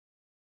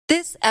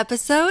This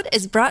episode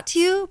is brought to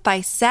you by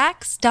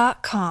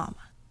Saks.com.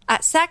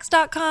 At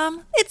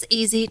Saks.com, it's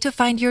easy to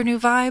find your new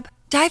vibe.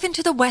 Dive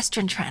into the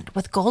Western trend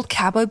with gold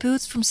cowboy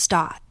boots from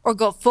Staud, or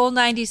go full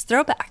 90s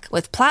throwback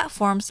with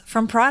platforms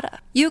from Prada.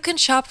 You can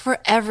shop for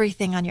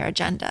everything on your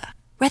agenda,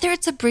 whether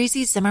it's a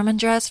breezy Zimmermann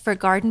dress for a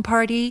garden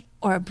party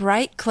or a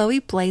bright Chloe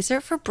blazer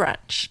for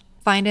brunch.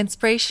 Find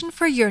inspiration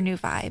for your new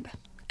vibe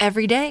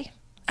every day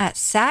at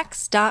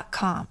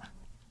Saks.com.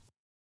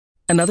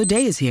 Another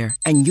day is here,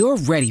 and you're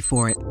ready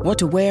for it. What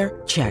to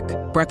wear? Check.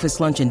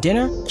 Breakfast, lunch, and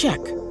dinner?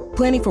 Check.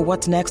 Planning for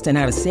what's next and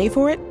how to save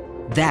for it?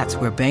 That's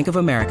where Bank of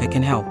America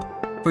can help.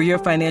 For your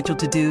financial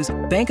to-dos,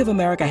 Bank of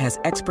America has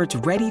experts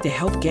ready to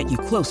help get you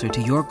closer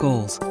to your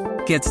goals.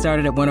 Get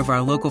started at one of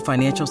our local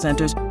financial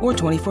centers or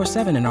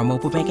 24/7 in our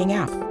mobile banking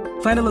app.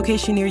 Find a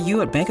location near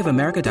you at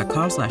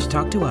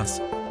bankofamerica.com/talktous.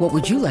 What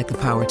would you like the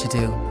power to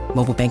do?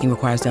 Mobile banking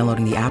requires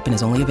downloading the app and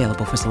is only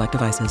available for select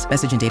devices.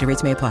 Message and data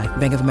rates may apply.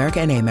 Bank of America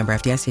N.A., member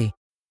FDIC.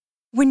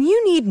 When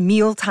you need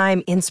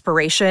mealtime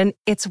inspiration,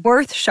 it's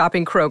worth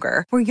shopping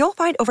Kroger, where you'll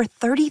find over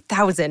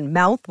 30,000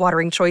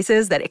 mouth-watering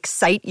choices that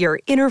excite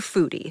your inner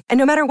foodie. And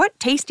no matter what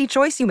tasty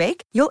choice you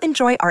make, you'll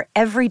enjoy our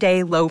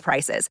everyday low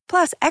prices,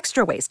 plus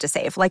extra ways to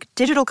save, like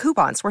digital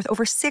coupons worth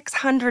over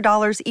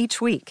 $600 each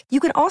week. You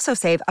can also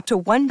save up to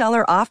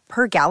 $1 off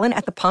per gallon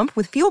at the pump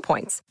with fuel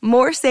points.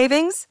 More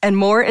savings and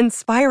more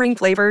inspiring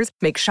flavors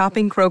make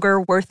shopping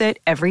Kroger worth it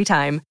every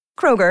time.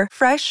 Kroger,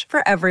 fresh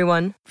for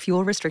everyone.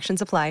 Fuel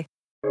restrictions apply.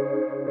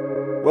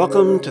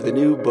 Welcome to the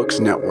New Books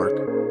Network.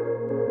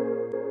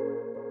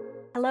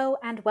 Hello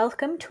and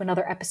welcome to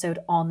another episode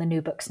on the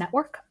New Books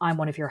Network. I'm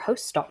one of your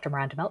hosts, Dr.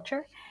 Miranda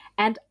Melcher,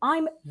 and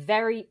I'm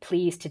very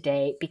pleased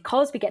today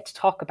because we get to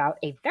talk about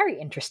a very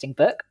interesting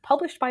book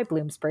published by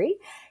Bloomsbury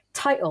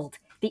titled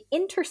The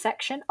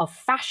Intersection of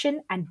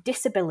Fashion and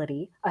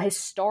Disability, a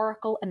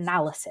Historical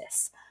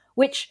Analysis,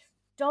 which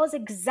does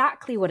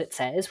exactly what it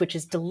says, which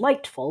is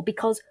delightful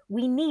because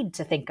we need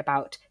to think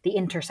about the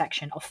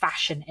intersection of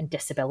fashion and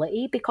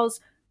disability because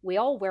we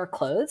all wear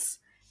clothes.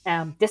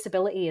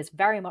 Disability is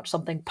very much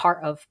something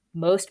part of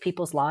most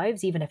people's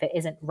lives, even if it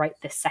isn't right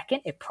this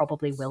second, it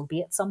probably will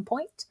be at some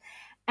point.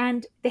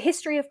 And the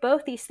history of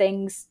both these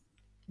things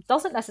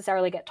doesn't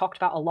necessarily get talked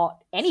about a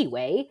lot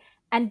anyway,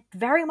 and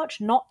very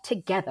much not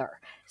together.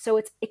 So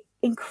it's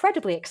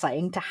incredibly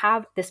exciting to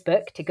have this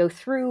book to go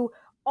through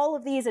all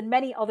of these and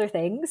many other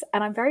things,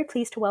 and I'm very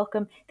pleased to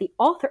welcome the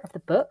author of the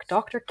book,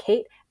 Dr.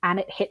 Kate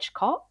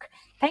Annett-Hitchcock.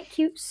 Thank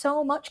you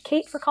so much,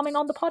 Kate, for coming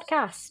on the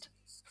podcast.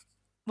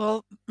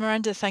 Well,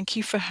 Miranda, thank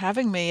you for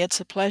having me.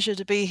 It's a pleasure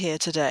to be here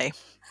today.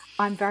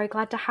 I'm very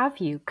glad to have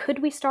you.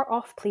 Could we start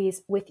off,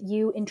 please, with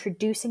you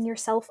introducing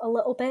yourself a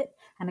little bit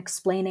and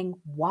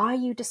explaining why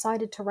you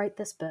decided to write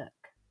this book?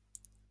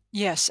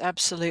 Yes,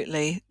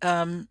 absolutely.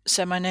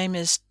 So my name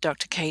is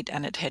Dr. Kate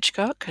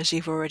Annett-Hitchcock, as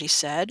you've already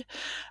said.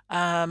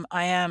 I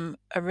am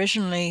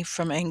originally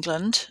from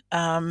England,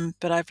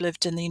 but I've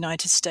lived in the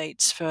United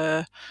States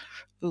for,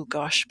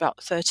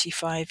 about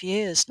 35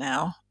 years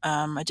now.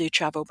 I do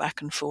travel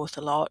back and forth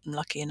a lot. I'm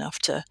lucky enough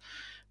to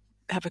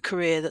have a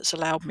career that's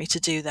allowed me to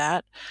do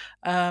that.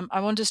 I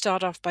want to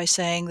start off by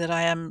saying that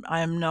I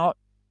am not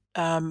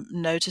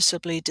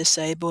noticeably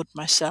disabled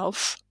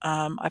myself.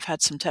 I've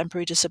had some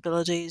temporary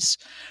disabilities,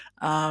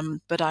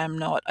 but I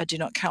do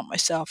not count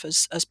myself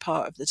as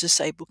part of the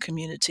disabled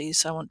community.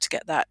 So I want to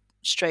get that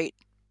straight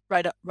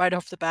right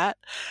off the bat.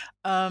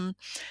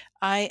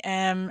 I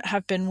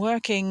have been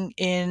working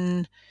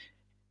in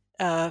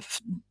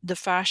the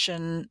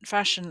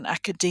fashion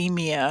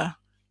academia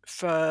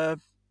for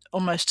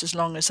almost as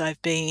long as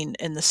I've been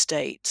in the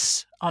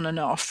States, on and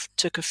off.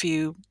 Took a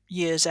few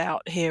years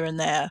out here and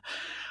there.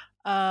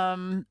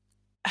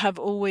 Have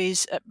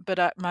always,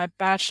 but my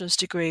bachelor's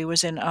degree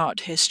was in art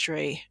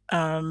history,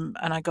 and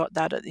I got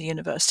that at the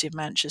University of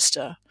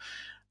Manchester.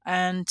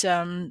 And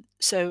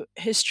so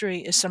history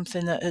is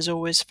something that has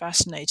always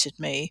fascinated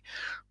me.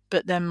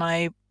 But then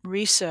my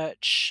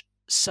research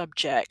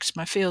subject,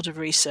 my field of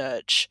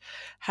research,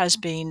 has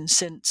been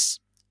since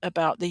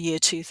about the year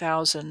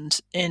 2000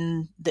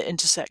 in the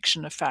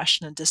intersection of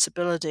fashion and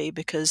disability,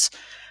 because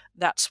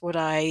that's what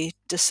I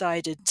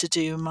decided to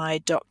do my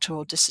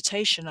doctoral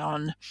dissertation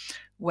on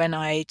when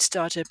I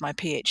started my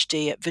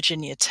PhD at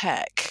Virginia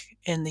Tech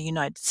in the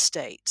United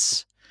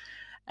States.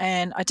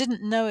 And I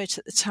didn't know it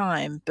at the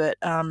time, but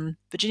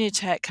Virginia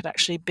Tech had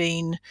actually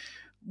been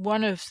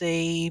one of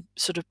the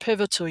sort of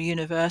pivotal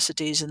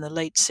universities in the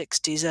late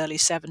 60s, early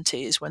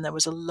 70s, when there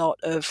was a lot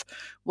of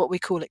what we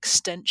call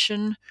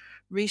extension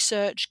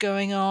research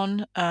going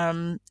on.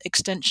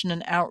 Extension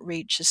and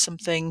outreach is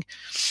something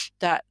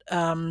that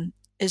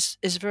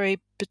is very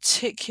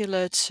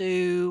particular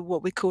to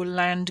what we call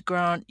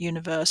land-grant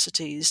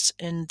universities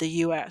in the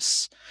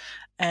US.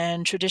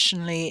 And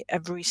traditionally,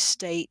 every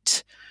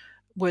state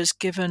was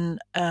given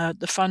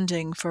the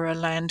funding for a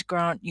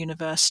land-grant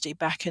university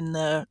back in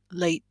the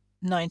late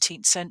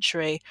 19th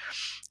century.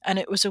 And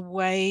it was a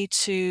way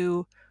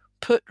to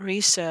put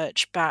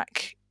research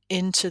back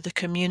into the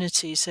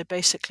community. So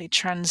basically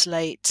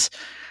translate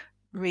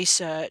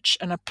research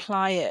and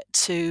apply it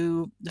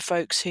to the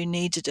folks who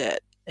needed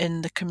it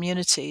in the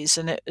communities.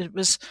 And it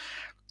was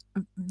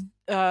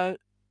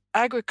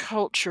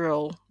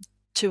agricultural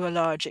to a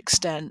large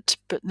extent,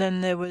 but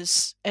then there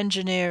was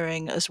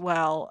engineering as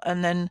well,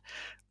 and then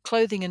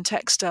clothing and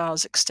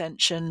textiles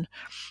extension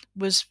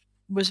was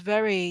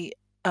very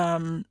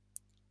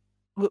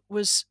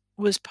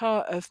was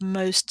part of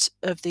most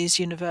of these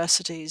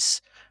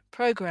universities'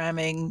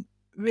 programming,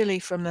 really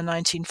from the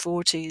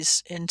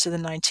 1940s into the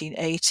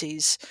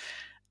 1980s,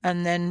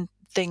 and then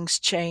things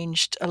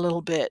changed a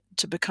little bit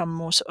to become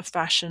more sort of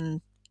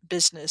fashion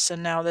business,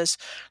 and now there's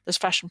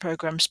fashion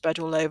programs spread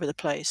all over the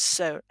place.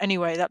 So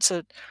anyway, that's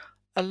a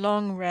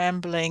long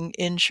rambling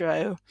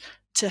intro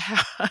to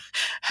how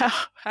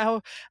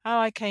how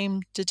I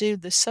came to do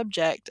this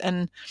subject.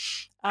 And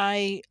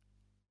I'm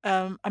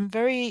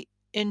very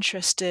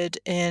interested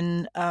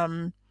in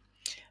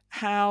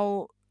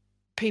how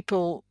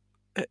people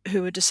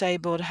who are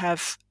disabled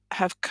have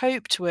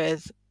coped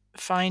with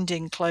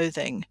finding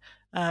clothing.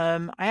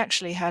 I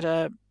actually had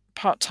a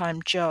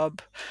part-time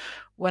job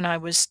when I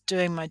was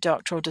doing my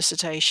doctoral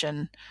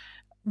dissertation,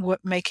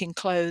 making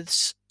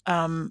clothes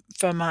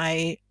for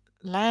my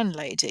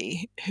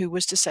landlady who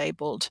was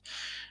disabled.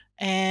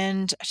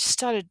 And I just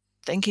started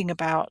thinking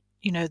about,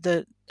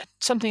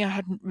 something I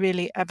hadn't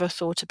really ever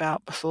thought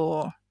about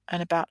before,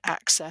 and about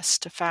access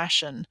to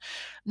fashion,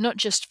 not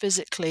just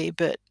physically,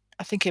 but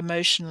I think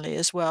emotionally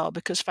as well,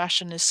 because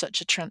fashion is such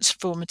a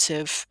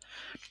transformative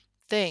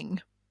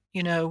thing.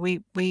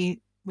 We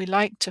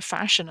like to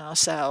fashion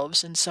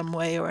ourselves in some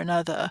way or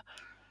another.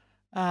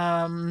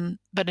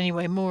 But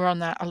anyway, more on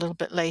that a little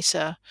bit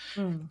later.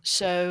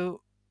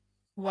 So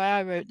why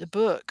I wrote the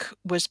book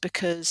was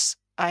because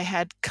I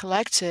had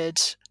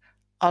collected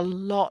a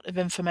lot of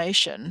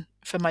information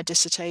for my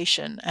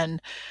dissertation,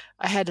 and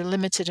I had a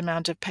limited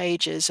amount of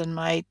pages, and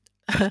my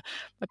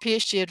my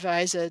PhD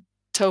advisor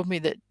told me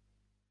that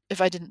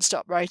if I didn't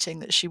stop writing,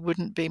 that she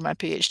wouldn't be my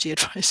PhD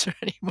advisor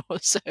anymore.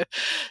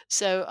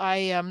 So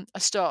I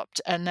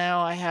stopped, and now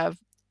I have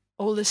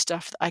all this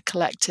stuff that I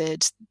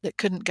collected that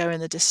couldn't go in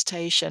the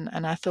dissertation,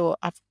 and I thought,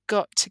 I've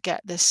got to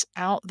get this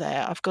out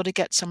there. I've got to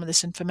get some of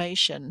this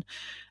information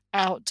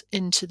out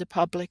into the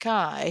public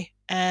eye.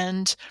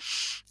 And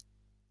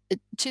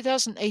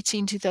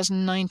 2018,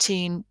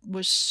 2019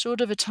 was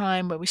sort of a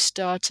time where we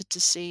started to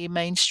see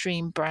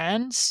mainstream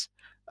brands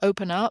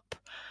open up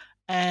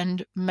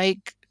and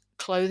make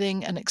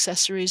clothing and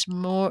accessories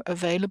more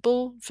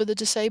available for the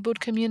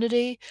disabled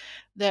community.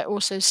 There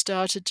also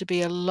started to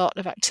be a lot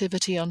of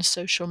activity on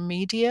social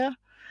media.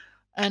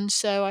 And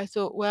so I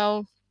thought,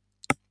 well,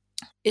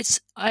 as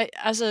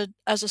a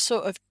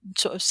sort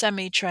of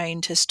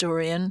semi-trained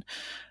historian,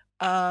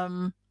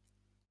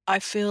 I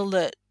feel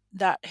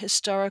that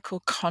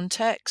historical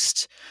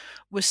context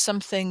was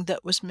something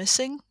that was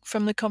missing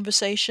from the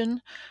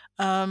conversation.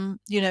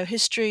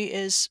 History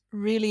is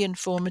really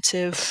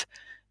informative.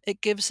 It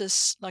gives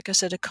us, like I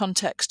said, a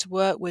context to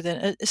work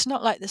within. It's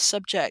not like the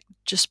subject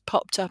just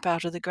popped up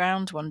out of the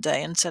ground one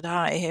day and said,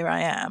 "Hi, here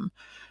I am."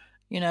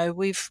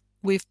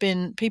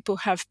 People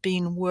have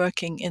been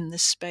working in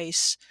this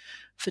space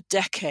for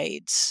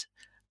decades,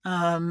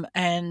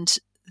 and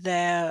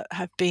there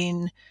have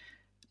been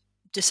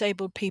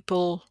disabled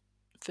people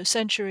for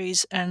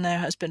centuries, and there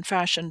has been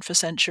fashion for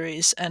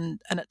centuries, and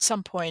at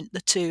some point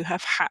the two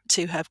have had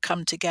to have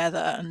come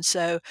together. And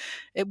so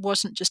it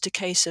wasn't just a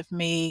case of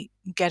me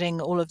getting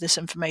all of this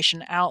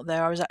information out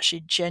there. I was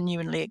actually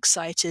genuinely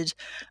excited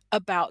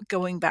about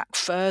going back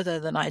further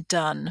than I'd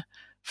done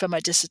for my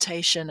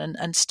dissertation,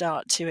 and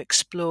start to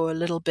explore a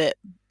little bit,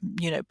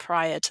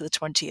 prior to the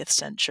 20th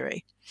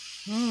century.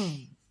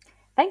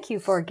 Thank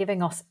you for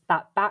giving us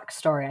that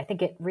backstory. I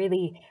think it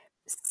really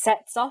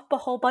sets up a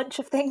whole bunch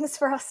of things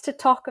for us to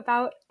talk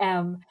about.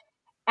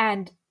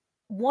 And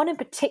one in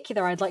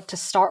particular I'd like to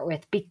start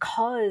with,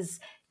 because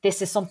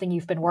this is something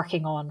you've been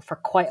working on for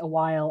quite a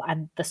while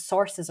and the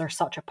sources are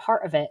such a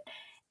part of it.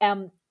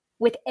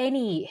 With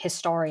any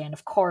historian,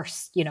 of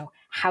course,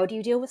 how do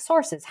you deal with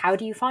sources? How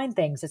do you find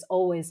things? Is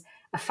always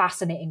a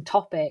fascinating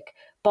topic,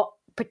 but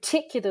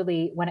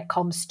particularly when it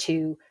comes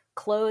to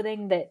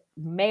clothing that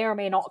may or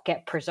may not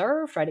get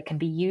preserved, right? It can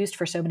be used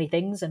for so many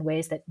things in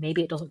ways that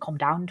maybe it doesn't come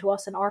down to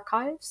us in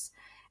archives.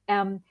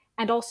 And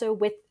also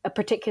with a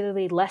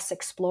particularly less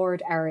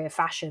explored area of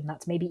fashion,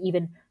 that's maybe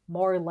even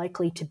more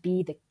likely to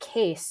be the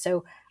case.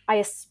 So I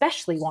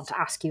especially want to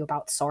ask you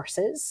about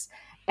sources,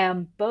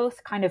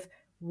 both kind of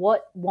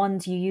what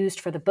ones you used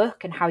for the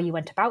book and how you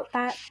went about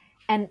that,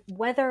 and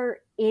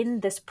whether in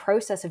this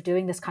process of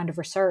doing this kind of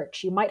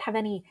research, you might have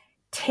any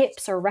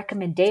tips or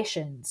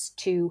recommendations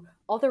to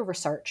other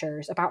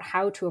researchers about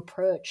how to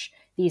approach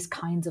these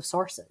kinds of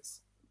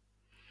sources.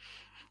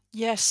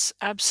 Yes,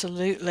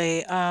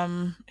 absolutely.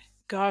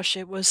 Gosh,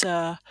 it was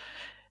a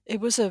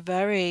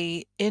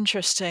very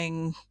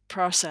interesting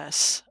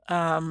process.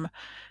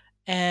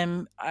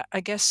 And I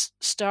guess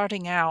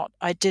starting out,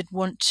 I did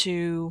want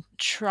to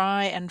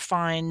try and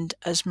find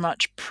as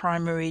much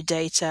primary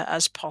data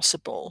as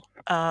possible.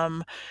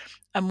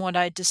 what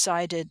I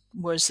decided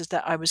was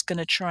that I was going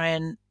to try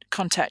and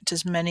contact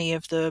as many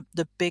of the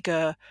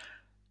bigger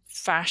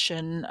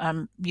fashion,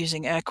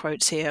 using air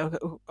quotes here,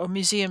 or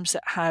museums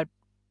that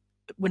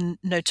were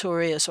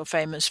notorious or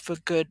famous for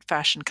good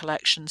fashion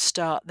collections,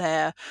 start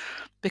there,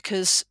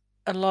 because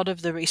a lot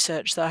of the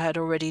research that I had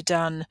already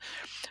done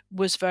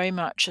was very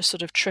much a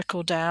sort of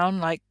trickle down,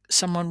 like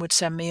someone would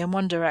send me in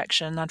one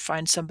direction, I'd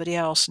find somebody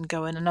else and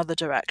go in another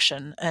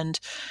direction. And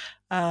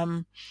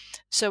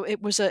so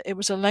it was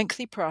a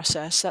lengthy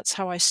process. That's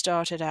how I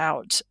started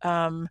out.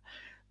 I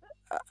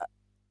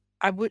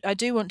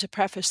do want to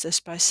preface this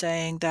by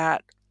saying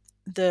that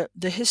the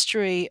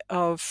history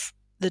of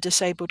the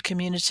disabled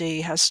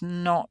community has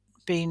not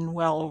been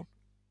well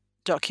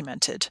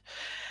documented,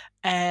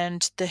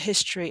 and the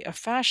history of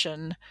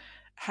fashion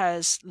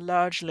has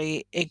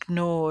largely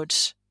ignored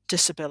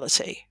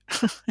disability.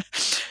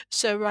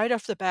 So right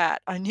off the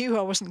bat, I knew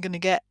I wasn't going to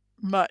get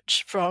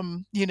much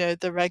from,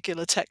 the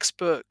regular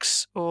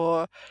textbooks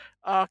or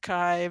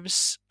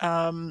archives,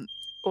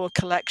 or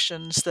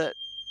collections that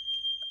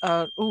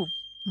are,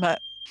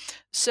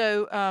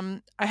 so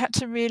I had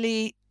to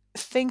really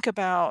think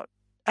about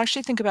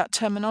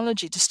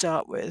terminology to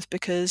start with,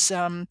 because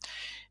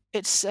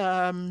it's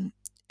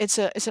it's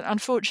an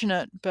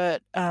unfortunate,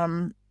 but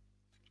some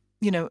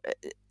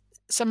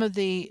of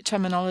the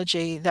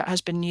terminology that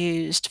has been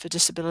used for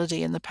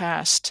disability in the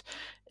past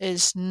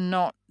is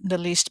not the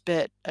least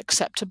bit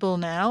acceptable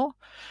now.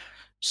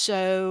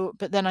 So,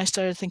 but then I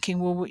started thinking,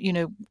 well,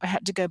 I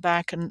had to go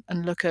back and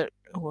look at,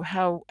 well,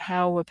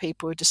 how were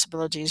people with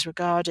disabilities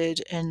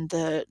regarded in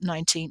the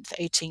 19th,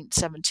 18th,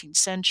 17th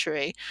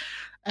century.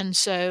 And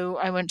so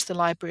I went to the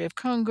Library of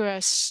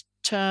Congress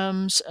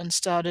terms and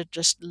started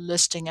just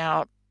listing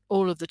out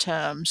all of the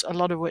terms, a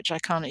lot of which I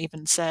can't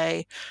even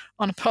say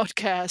on a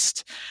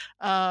podcast.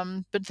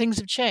 But things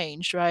have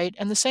changed, right?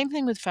 And the same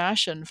thing with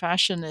fashion.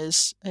 Fashion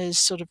is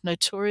sort of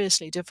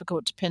notoriously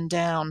difficult to pin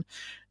down.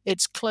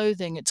 It's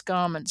clothing, it's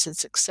garments,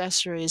 it's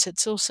accessories.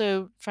 It's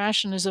also,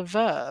 fashion is a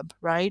verb,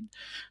 right?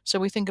 So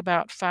we think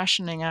about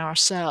fashioning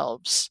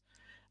ourselves.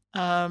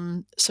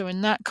 So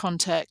in that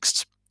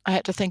context, I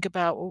had to think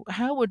about, well,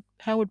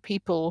 how would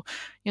people,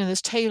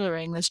 there's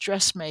tailoring, there's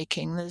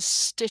dressmaking, there's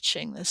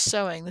stitching, there's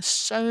sewing, there's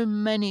so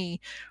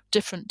many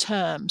different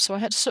terms. So I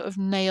had to sort of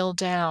nail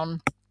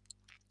down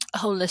a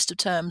whole list of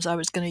terms I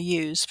was going to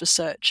use for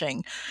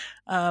searching.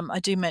 I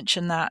do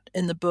mention that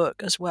in the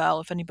book as well.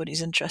 If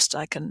anybody's interested,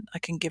 I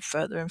can give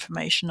further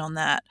information on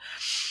that.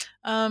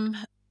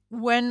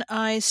 When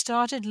I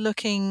started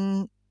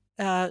looking,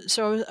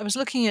 so I was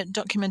looking at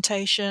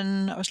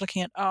documentation, I was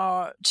looking at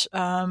art,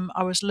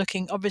 I was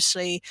looking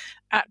obviously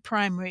at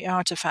primary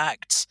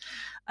artifacts.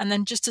 And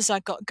then just as I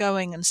got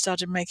going and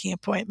started making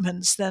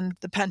appointments, then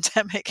the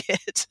pandemic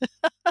hit.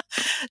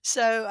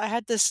 So I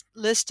had this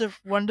list of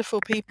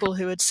wonderful people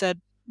who had said,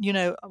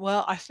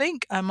 well, I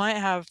think I might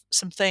have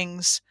some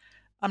things.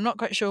 I'm not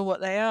quite sure what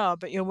they are,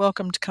 but you're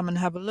welcome to come and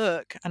have a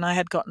look. And I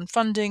had gotten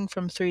funding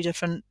from 3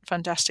 different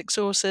fantastic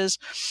sources,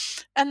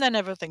 and then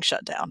everything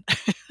shut down.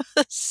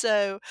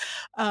 So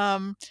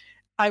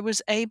I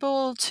was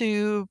able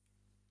to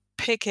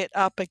pick it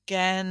up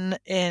again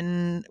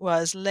in, well,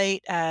 as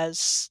late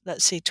as,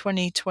 let's see,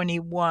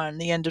 2021.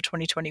 The end of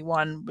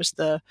 2021 was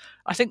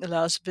I think the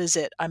last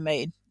visit I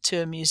made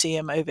to a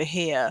museum over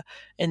here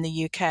in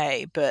the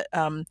UK, but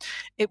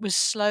it was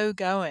slow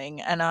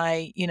going. And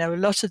a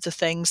lot of the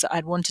things that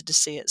I'd wanted to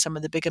see at some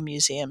of the bigger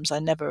museums, I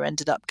never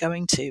ended up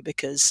going to,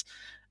 because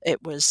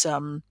it was,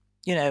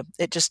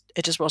 it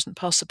just wasn't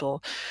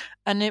possible.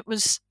 And it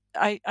was,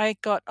 I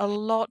got a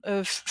lot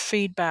of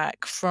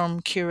feedback from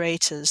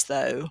curators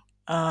though.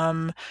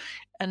 And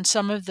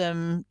some of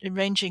them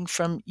ranging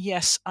from,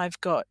 yes,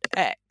 I've got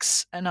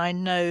X and I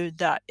know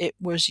that it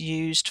was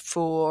used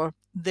for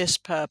this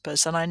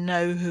purpose and I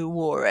know who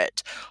wore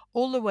it,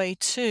 all the way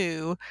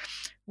to,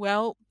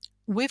 well,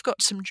 we've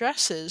got some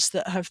dresses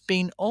that have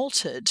been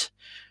altered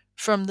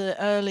from the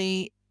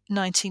early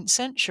 19th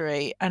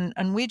century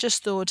and we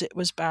just thought it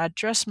was bad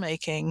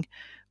dressmaking,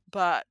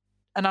 but,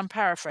 and I'm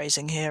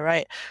paraphrasing here,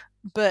 right?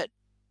 But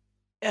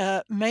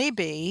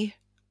maybe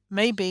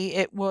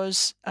it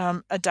was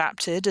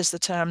adapted, is the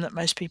term that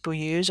most people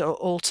use, or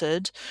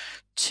altered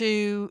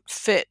to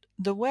fit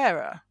the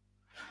wearer.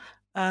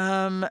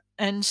 And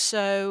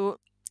so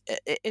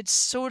it's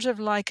sort of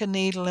like a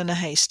needle in a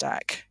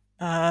haystack.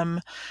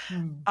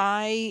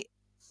 I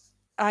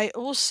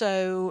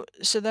also,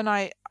 so then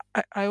I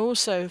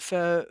also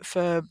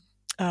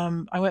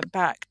I went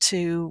back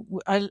to,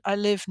 I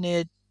live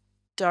near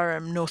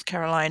Durham, North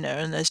Carolina,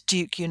 and there's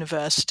Duke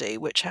University,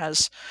 which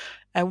has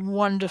a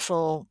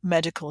wonderful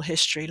medical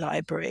history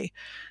library.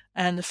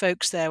 And the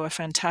folks there were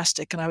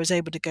fantastic. And I was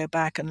able to go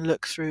back and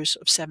look through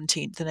sort of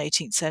 17th and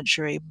 18th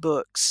century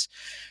books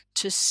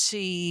to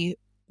see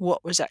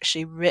what was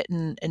actually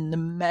written in the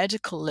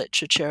medical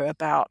literature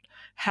about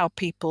how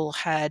people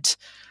had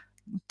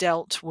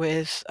dealt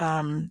with,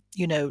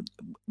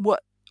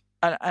 what,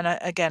 and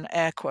again,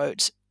 air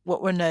quotes,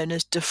 what were known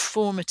as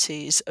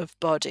deformities of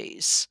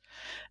bodies.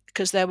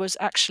 Because there was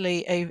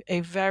actually a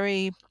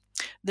very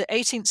the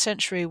 18th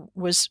century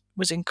was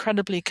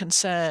incredibly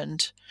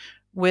concerned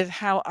with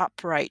how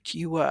upright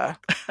you were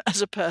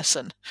as a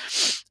person.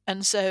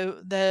 And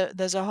so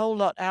there's a whole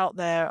lot out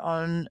there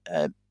on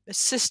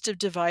assistive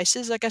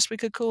devices, I guess we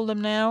could call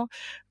them now,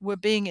 were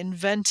being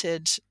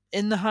invented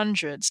in the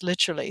hundreds,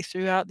 literally,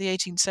 throughout the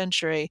 18th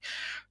century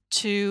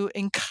to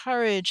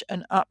encourage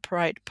an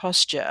upright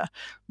posture.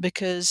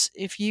 Because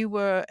if you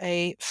were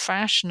a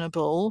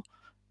fashionable,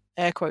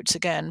 air quotes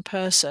again,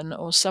 person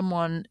or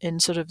someone in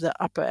sort of the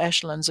upper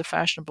echelons of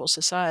fashionable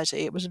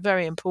society, it was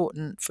very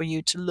important for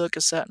you to look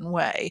a certain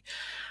way.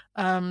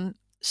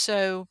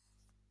 So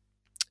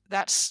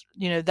that's,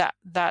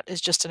 that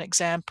is just an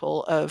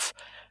example of,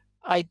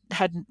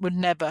 would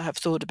never have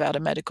thought about a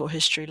medical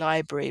history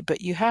library,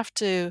 but you have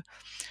to,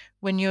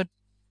 when you're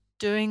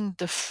doing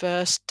the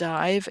first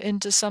dive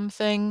into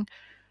something,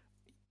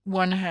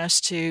 one has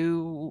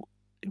to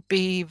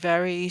be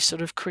very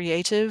sort of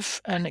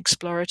creative and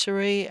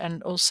exploratory,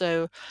 and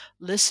also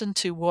listen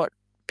to what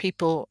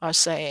people are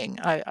saying.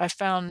 I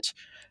found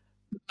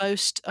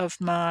most of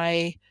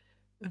my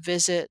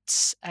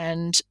visits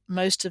and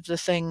most of the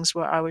things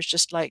where I was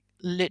just like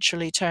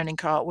literally turning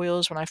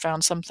cartwheels when I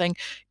found something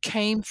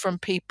came from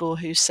people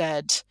who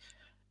said,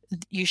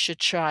 you should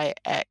try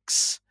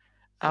X.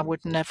 I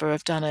would never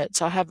have done it.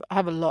 So I have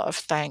a lot of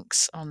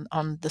thanks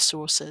on the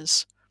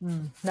sources.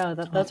 No,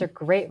 those are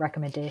great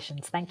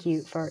recommendations. Thank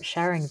you for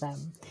sharing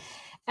them.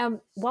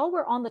 While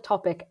we're on the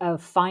topic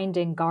of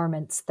finding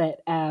garments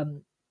that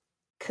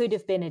could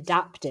have been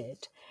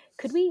adapted,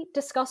 could we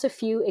discuss a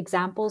few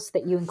examples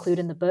that you include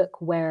in the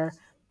book where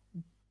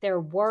there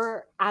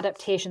were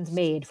adaptations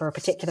made for a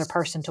particular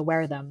person to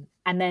wear them,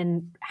 and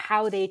then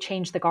how they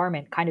changed the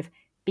garment kind of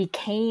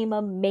became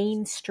a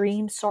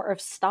mainstream sort of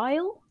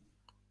style?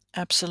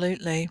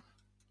 Absolutely.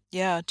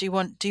 Yeah. Do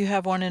you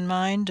have one in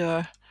mind,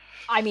 or?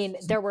 I mean,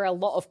 there were a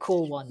lot of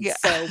cool ones. Yeah.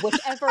 So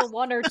whichever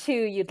one or two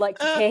you'd like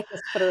to take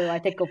us through, I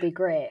think will be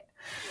great.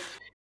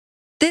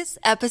 This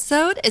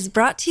episode is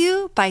brought to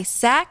you by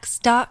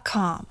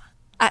Saks.com.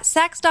 At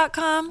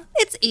Saks.com,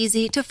 it's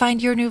easy to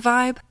find your new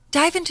vibe.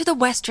 Dive into the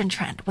Western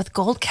trend with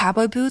gold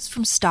cowboy boots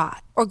from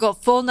Stott, or go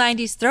full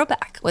 90s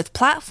throwback with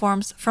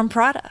platforms from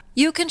Prada.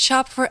 You can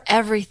shop for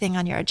everything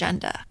on your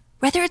agenda,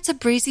 whether it's a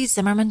breezy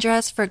Zimmermann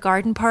dress for a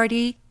garden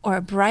party or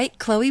a bright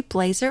Chloe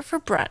blazer for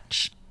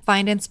brunch.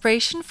 Find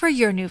inspiration for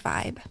your new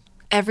vibe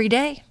every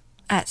day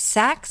at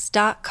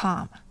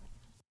Saks.com.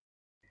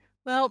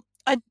 Well,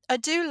 I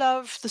do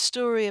love the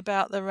story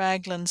about the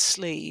raglan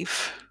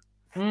sleeve.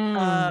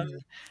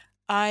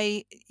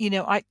 I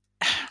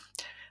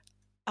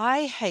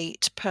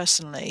hate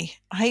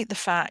the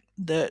fact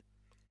that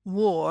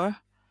war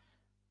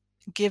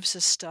gives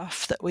us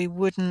stuff that we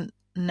wouldn't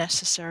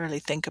necessarily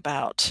think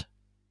about.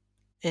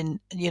 I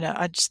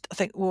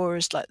think war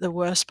is like the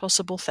worst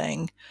possible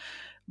thing,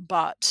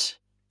 but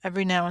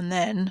every now and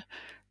then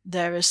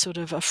there is sort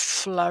of a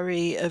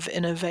flurry of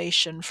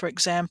innovation. For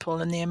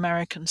example, in the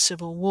American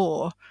Civil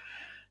War,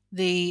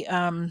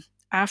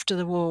 after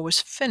the war was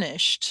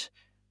finished,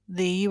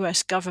 the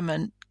U.S.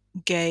 government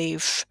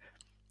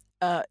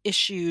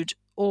issued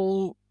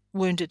all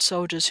wounded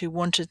soldiers who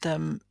wanted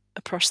them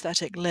a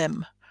prosthetic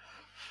limb.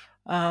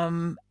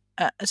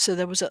 So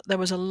there was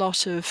a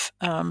lot of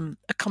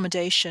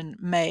accommodation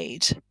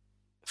made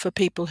for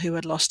people who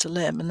had lost a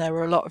limb, and there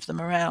were a lot of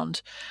them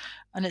around.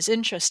 And it's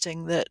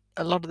interesting that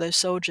a lot of those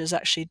soldiers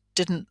actually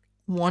didn't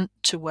want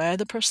to wear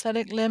the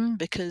prosthetic limb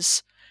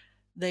because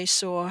they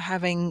saw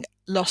having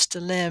lost a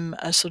limb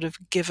as sort of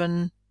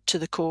given to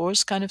the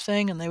cause kind of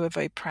thing, and they were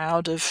very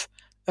proud of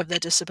their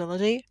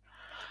disability.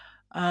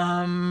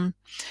 But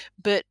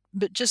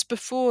just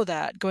before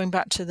that, going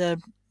back to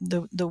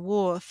the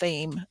war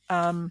theme,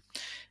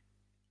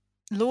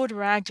 Lord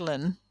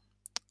Raglan,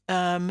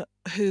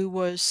 who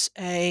was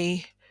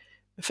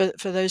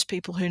for those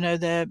people who know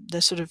their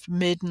sort of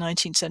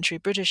mid-19th century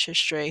British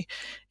history,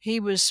 he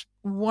was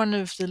one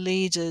of the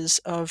leaders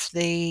of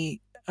the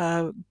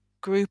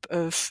group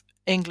of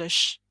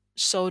English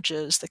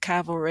soldiers, the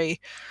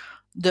cavalry,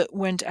 that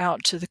went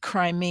out to the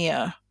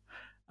Crimea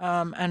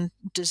and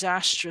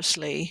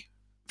disastrously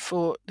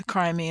fought the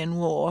Crimean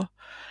War.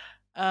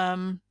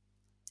 I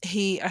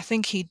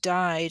think he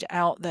died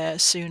out there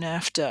soon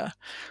after,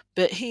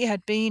 but he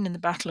had been in the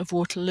Battle of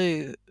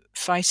Waterloo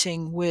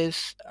fighting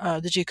with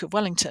the Duke of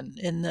Wellington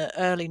in the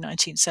early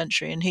 19th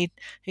century, and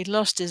he'd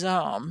lost his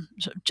arm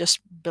sort of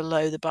just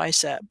below the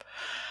bicep.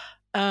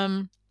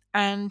 And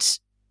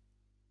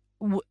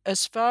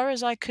as far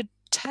as I could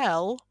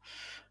tell,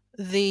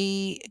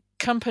 the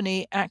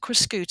company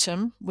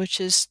Aquascutum,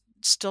 which is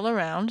still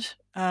around,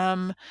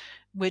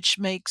 which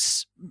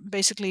makes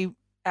basically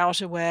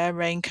outerwear,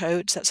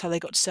 raincoats. That's how they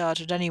got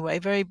started anyway.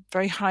 Very,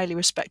 very highly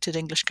respected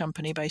English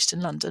company based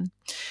in London.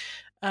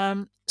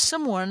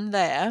 Someone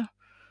there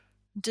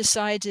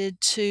decided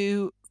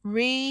to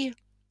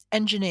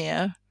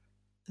re-engineer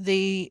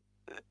the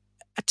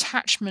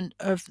attachment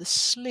of the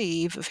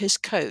sleeve of his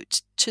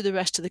coat to the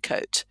rest of the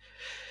coat.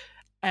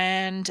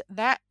 And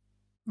that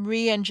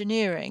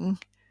re-engineering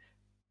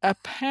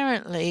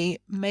apparently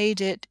made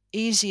it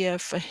easier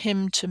for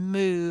him to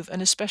move,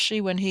 and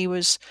especially when he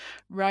was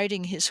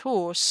riding his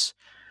horse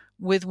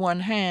with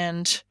one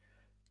hand,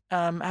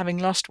 having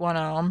lost one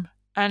arm,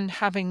 and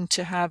having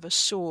to have a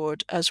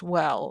sword as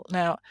well.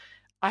 Now,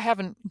 I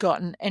haven't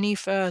gotten any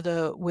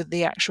further with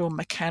the actual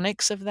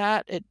mechanics of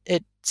that.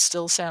 It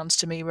still sounds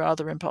to me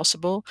rather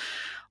impossible,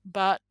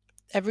 but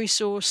every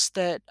source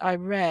that I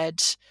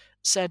read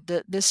said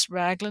that this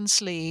raglan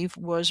sleeve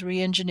was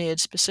re-engineered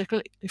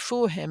specifically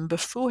for him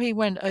before he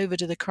went over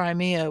to the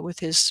Crimea with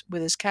his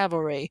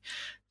cavalry,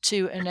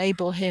 to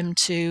enable him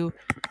to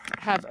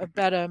have a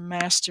better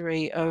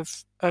mastery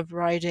of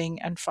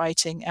riding and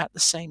fighting at the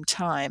same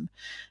time.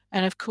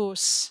 And of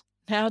course,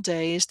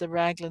 nowadays the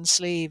raglan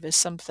sleeve is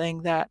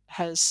something that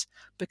has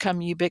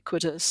become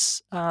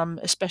ubiquitous,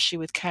 especially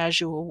with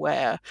casual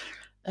wear,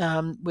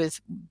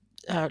 with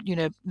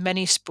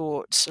many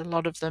sports. A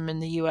lot of them in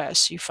the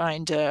US, you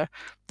find the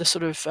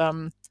sort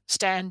of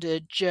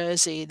standard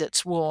jersey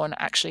that's worn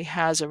actually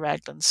has a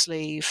raglan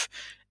sleeve.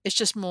 It's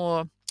just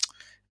more,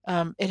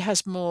 it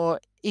has more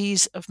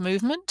ease of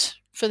movement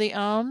for the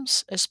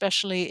arms,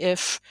 especially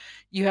if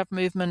you have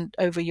movement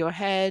over your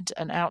head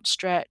and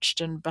outstretched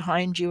and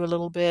behind you a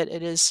little bit.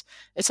 It's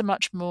a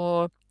much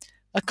more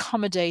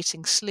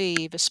accommodating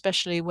sleeve,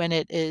 especially when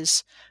it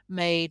is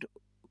made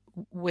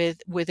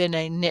within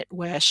a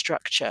knitwear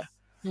structure.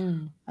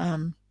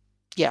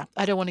 Yeah,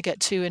 I don't want to get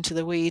too into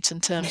the weeds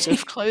in terms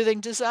of clothing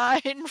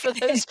design for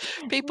those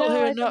people No,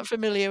 who are I not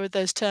think familiar with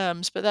those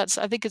terms, but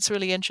I think it's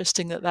really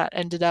interesting that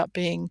ended up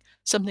being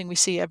something we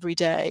see every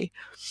day.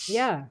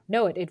 yeah,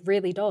 no, it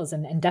really does,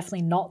 and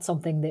definitely not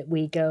something that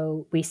we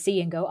see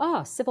and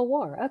go, Civil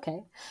War,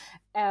 okay.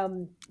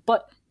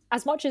 But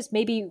as much as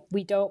maybe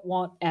we don't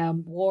want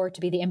war to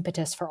be the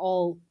impetus for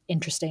all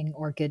interesting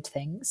or good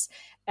things,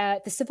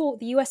 the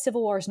U.S.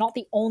 Civil War is not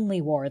the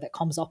only war that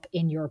comes up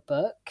in your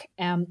book.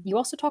 You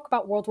also talk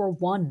about World War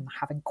One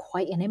having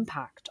quite an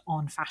impact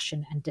on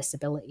fashion and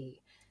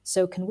disability.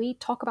 So can we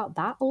talk about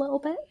that a little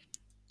bit?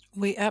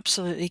 We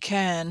absolutely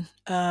can.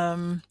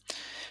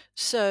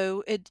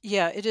 So it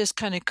is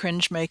kind of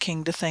cringe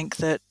making to think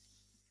that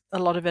a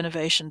lot of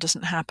innovation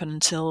doesn't happen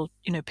until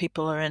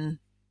people are in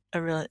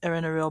a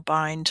real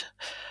bind.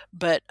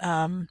 But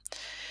the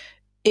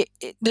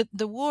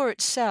war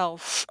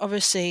itself,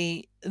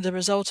 obviously, the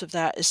result of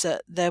that is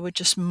that there were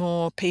just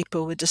more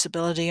people with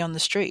disability on the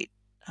street.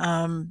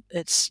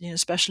 It's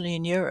especially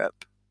in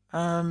Europe,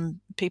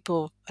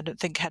 people I don't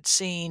think had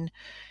seen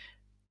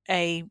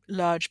a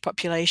large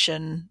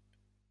population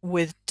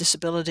with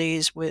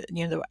disabilities. With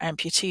there were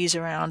amputees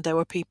around. There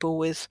were people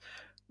with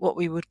what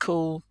we would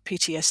call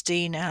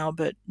PTSD now,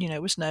 but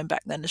it was known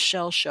back then as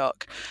shell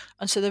shock,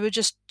 and so there were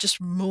just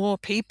more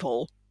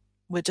people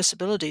with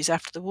disabilities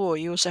after the war.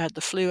 You also had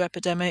the flu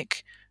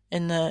epidemic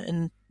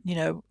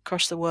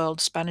across the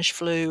world, Spanish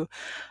flu.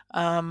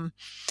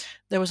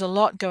 There was a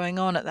lot going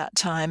on at that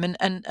time,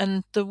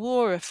 and the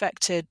war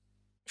affected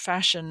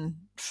fashion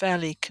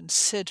fairly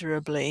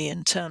considerably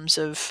in terms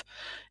of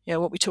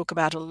what we talk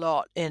about a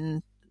lot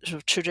in sort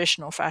of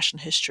traditional fashion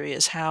history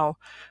is how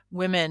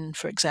women,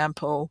 for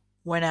example,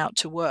 went out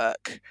to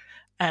work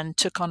and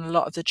took on a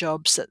lot of the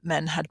jobs that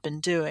men had been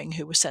doing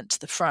who were sent to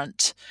the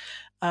front.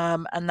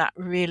 And that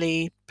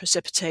really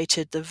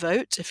precipitated the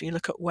vote. If you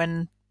look at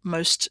when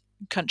most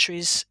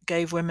countries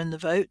gave women the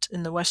vote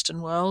in the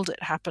Western world,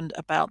 it happened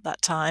about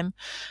that time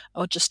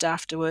or just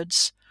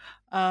afterwards.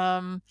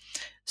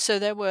 So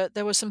there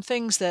were some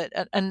things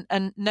that,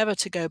 and never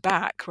to go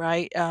back,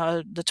 right?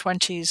 The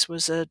 20s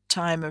was a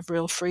time of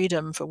real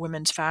freedom for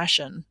women's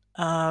fashion.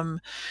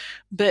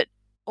 But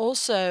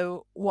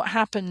also what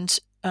happened,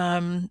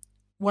 one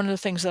of the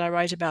things that I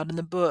write about in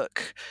the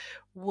book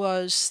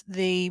was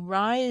the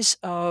rise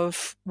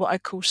of what I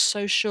call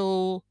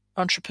social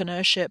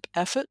entrepreneurship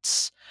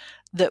efforts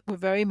that were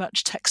very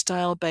much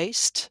textile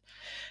based.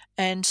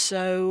 And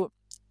so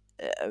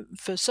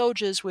for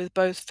soldiers with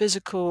both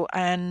physical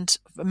and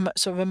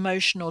sort of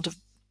emotional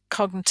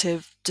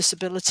cognitive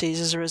disabilities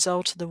as a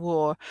result of the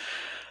war,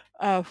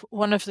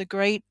 one of the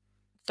great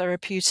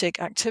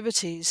therapeutic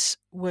activities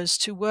was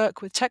to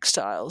work with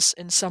textiles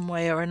in some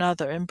way or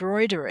another.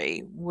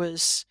 Embroidery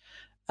was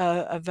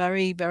a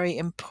very, very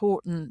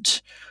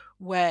important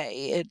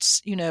way.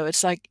 It's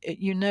like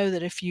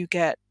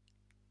that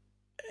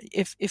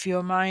if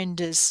your mind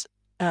is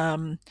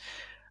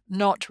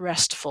not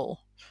restful,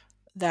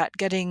 that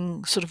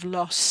getting sort of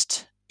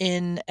lost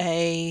in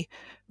a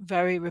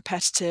very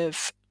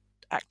repetitive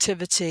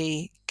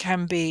activity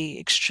can be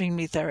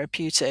extremely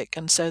therapeutic.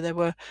 And so there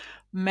were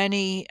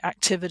many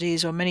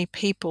activities or many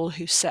people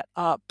who set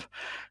up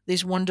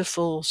these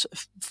wonderful sort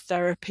of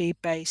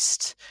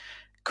therapy-based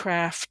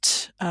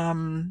craft,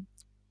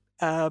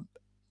 I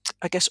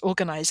guess,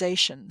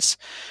 organizations.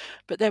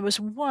 But there was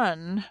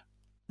one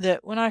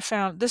that when I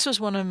found, this was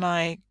one of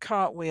my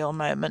cartwheel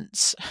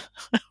moments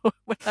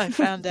when I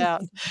found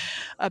out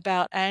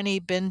about Annie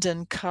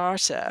Bindon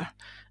Carter,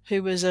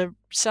 who was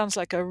sounds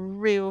like a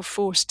real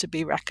force to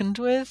be reckoned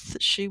with.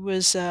 She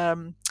was,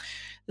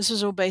 this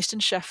was all based in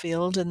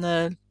Sheffield in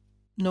the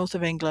north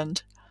of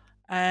England.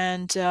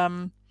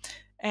 And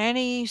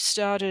Annie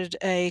started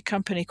a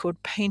company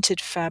called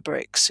Painted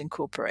Fabrics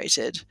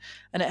Incorporated,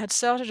 and it had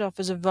started off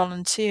as a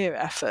volunteer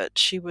effort.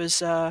 She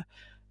was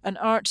an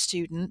art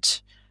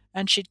student,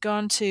 and she'd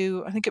gone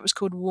to, I think it was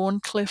called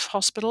Warncliffe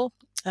Hospital,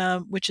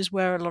 which is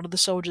where a lot of the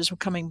soldiers were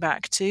coming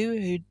back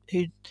to,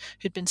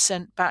 who'd been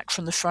sent back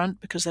from the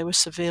front because they were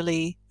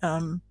severely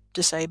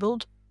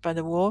disabled by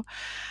the war.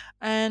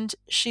 And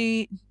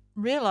she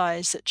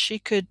realized that she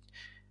could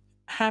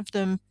have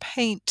them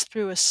paint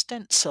through a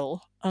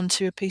stencil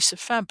onto a piece of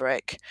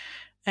fabric.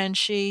 And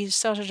she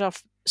started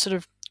off sort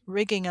of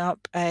rigging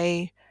up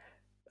a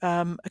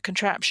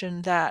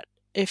contraption that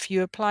if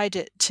you applied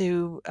it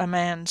to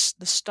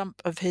the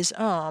stump of his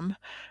arm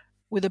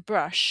with a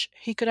brush,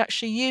 he could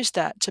actually use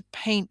that to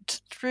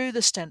paint through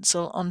the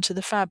stencil onto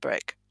the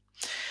fabric.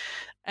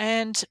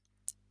 And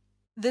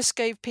this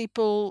gave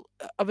people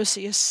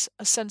obviously a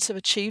sense of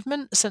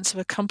achievement, a sense of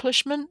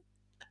accomplishment,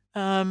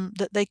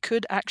 that they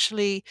could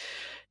actually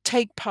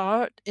take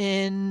part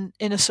in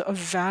a sort of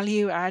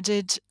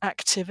value-added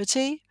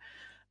activity.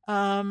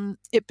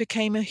 It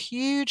became a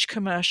huge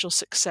commercial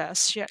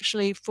success. She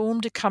actually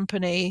formed a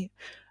company,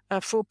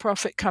 a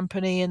for-profit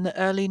company in the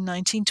early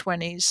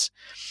 1920s,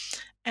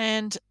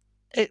 and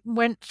it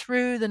went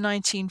through the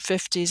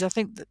 1950s. I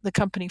think that the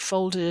company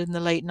folded in the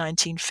late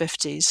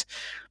 1950s,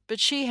 but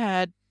she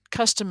had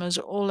customers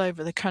all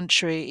over the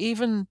country.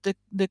 Even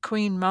the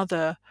Queen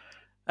Mother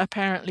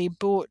apparently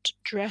bought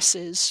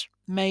dresses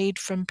made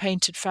from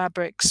painted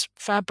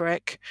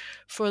fabric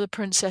for the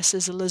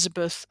Princesses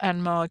Elizabeth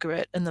and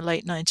Margaret in the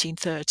late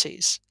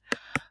 1930s.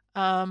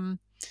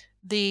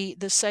 The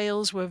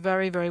sales were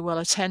very, very well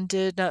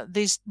attended.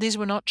 These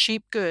were not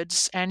cheap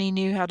goods. Annie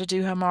knew how to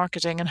do her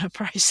marketing and her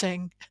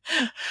pricing.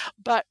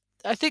 But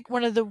I think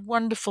one of the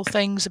wonderful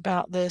things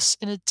about this,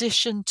 in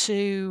addition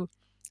to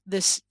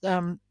this,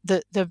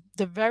 the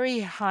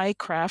very high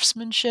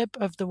craftsmanship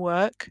of the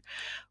work,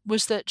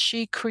 was that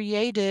she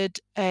created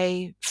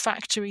a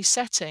factory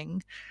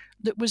setting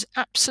that was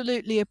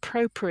absolutely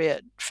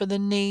appropriate for the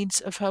needs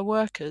of her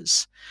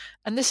workers.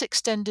 And this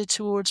extended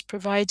towards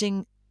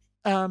providing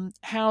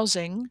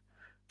housing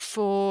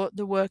for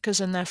the workers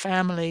and their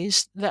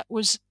families that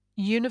was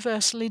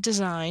universally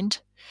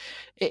designed.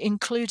 It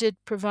included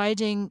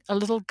providing a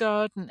little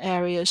garden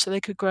area so they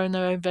could grow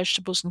their own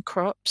vegetables and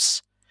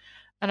crops.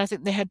 And I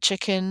think they had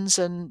chickens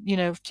and,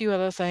 a few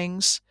other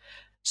things.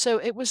 So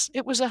it was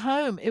a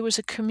home, it was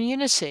a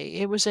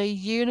community, it was a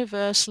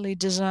universally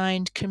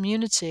designed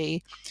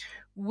community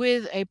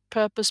with a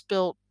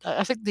purpose-built,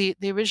 I think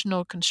the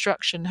original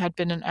construction had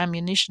been an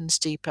ammunitions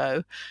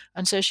depot,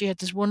 and so she had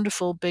this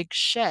wonderful big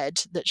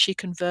shed that she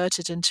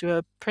converted into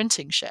a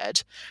printing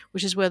shed,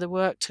 which is where the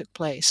work took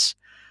place.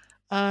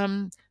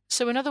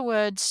 So in other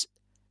words,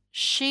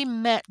 she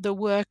met the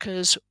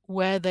workers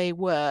where they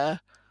were,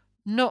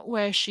 not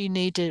where she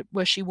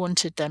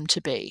wanted them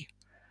to be.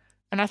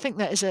 And I think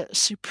that is a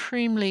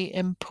supremely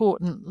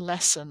important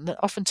lesson, that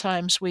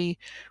oftentimes we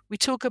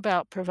talk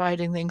about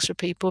providing things for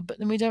people, but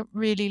then we don't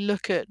really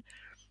look at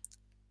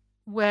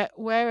where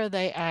are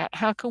they at?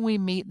 How can we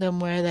meet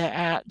them where they're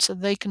at so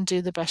they can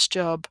do the best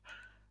job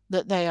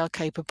that they are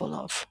capable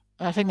of?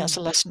 And I think that's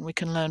a lesson we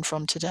can learn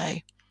from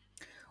today.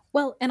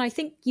 Well, and I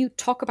think you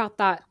talk about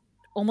that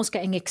almost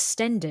getting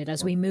extended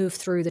as we move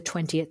through the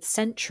 20th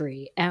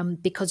century,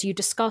 because you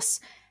discuss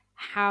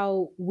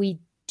how we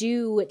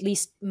do at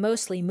least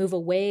mostly move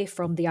away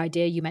from the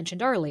idea you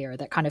mentioned earlier,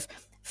 that kind of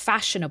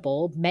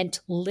fashionable meant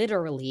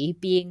literally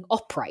being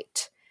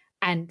upright,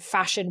 and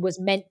fashion was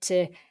meant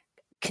to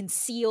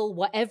conceal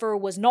whatever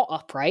was not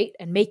upright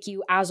and make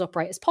you as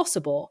upright as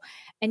possible.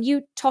 And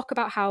you talk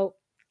about how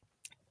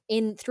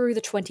through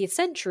the 20th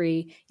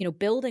century,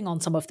 building on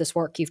some of this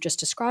work you've just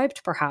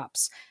described,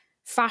 perhaps,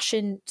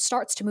 fashion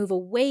starts to move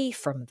away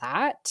from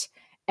that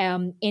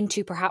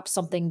into perhaps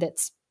something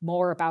that's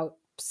more about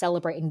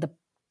celebrating the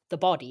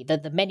body,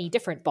 the many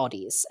different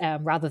bodies,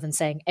 rather than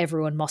saying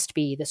everyone must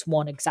be this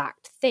one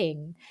exact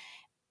thing.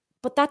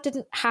 But that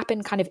didn't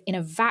happen kind of in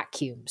a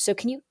vacuum. So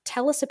can you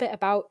tell us a bit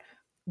about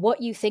what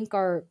you think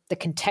are the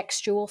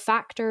contextual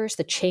factors,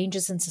 the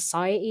changes in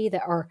society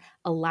that are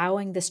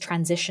allowing this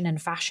transition in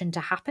fashion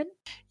to happen?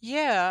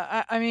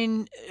 Yeah, I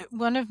mean,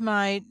 one of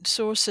my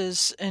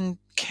sources in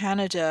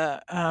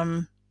Canada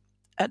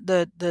at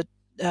the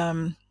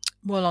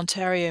Royal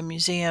Ontario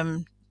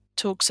Museum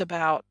talks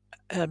about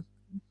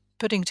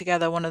putting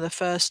together one of the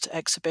first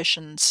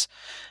exhibitions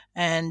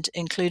and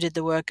included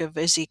the work of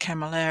Izzy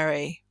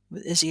Camilleri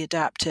with Izzy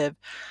Adaptive.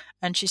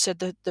 And she said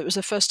that was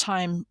the first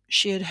time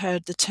she had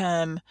heard the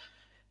term,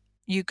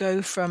 you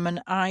go from an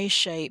I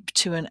shape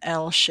to an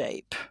L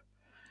shape.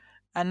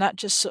 And that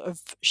just sort of,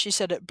 she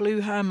said it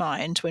blew her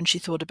mind when she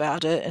thought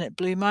about it, and it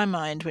blew my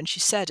mind when she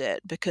said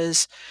it,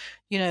 because,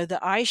 the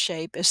I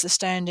shape is the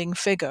standing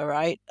figure,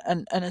 right?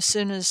 And as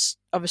soon as,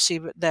 obviously,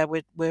 there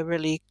we're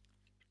really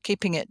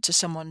keeping it to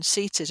someone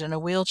seated in a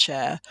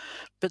wheelchair,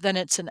 but then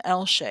it's an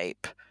L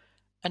shape.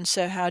 And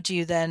so how do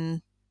you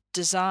then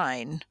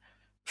design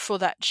for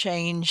that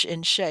change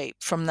in shape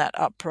from that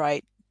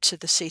upright to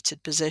the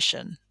seated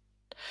position?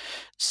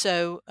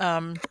 So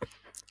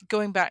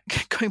going back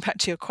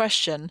to your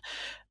question,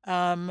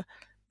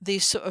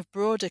 these sort of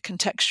broader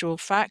contextual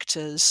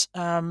factors,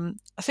 I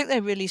think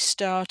they really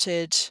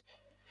started.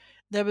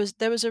 There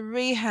was a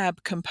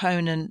rehab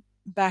component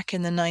back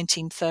in the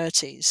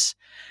 1930s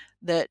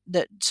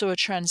that saw a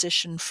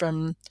transition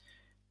from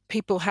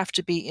people have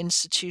to be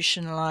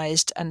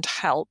institutionalized and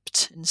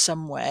helped in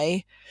some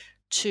way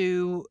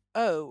to,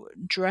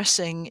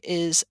 dressing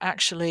is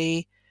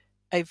actually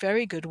a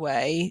very good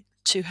way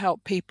to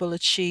help people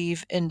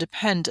achieve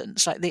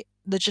independence. Like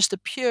the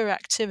pure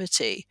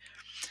activity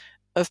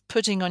of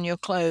putting on your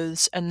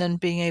clothes and then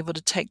being able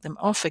to take them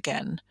off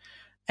again,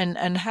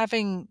 and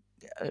having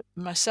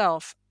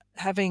myself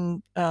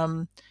having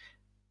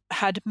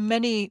had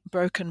many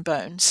broken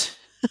bones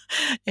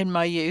in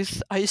my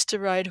youth. I used to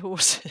ride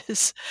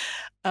horses.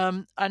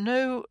 I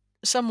know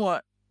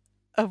somewhat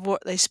of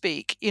what they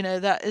speak.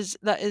 That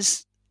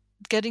is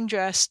getting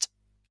dressed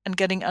and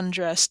getting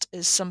undressed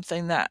is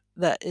something that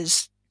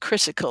is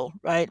critical,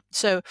 right?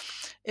 So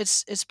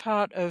it's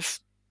part of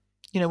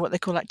what they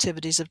call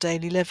activities of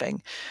daily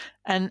living,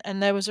 and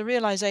there was a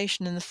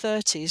realization in the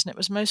 30s, and it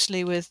was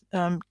mostly with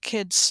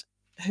kids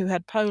who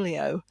had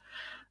polio,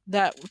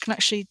 that we can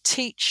actually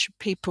teach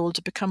people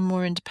to become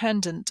more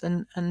independent,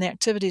 and the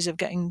activities of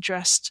getting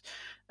dressed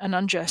and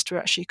undressed were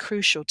actually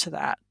crucial to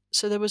that.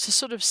 So there was a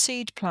sort of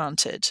seed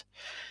planted.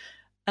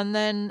 And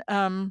then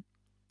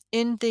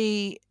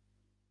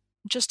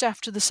just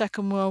after the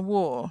Second World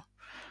War,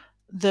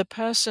 the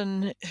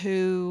person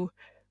who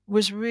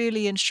was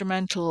really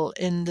instrumental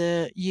in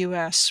the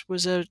US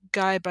was a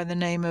guy by the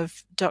name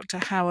of Dr.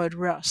 Howard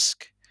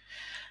Rusk.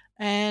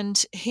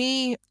 And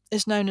he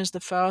is known as the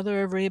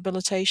father of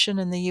rehabilitation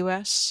in the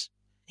US.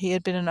 He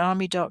had been an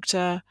army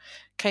doctor,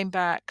 came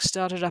back,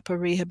 started up a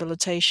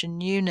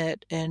rehabilitation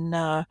unit in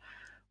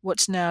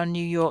what's now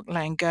New York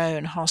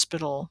Langone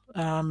Hospital.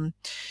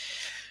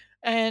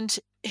 And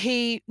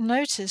he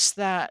noticed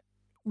that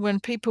when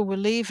people were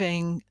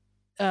leaving,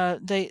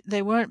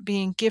 they weren't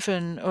being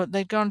given, or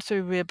they'd gone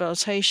through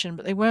rehabilitation,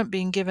 but they weren't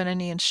being given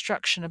any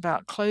instruction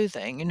about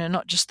clothing,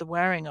 not just the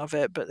wearing of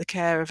it, but the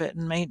care of it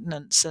and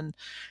maintenance.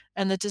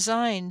 And the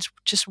designs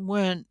just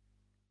weren't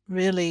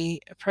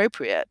really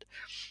appropriate.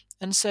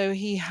 And so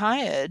he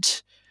hired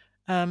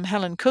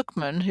Helen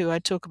Cookman, who I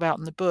talk about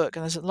in the book,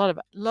 and there's a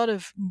lot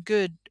of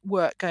good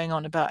work going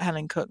on about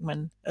Helen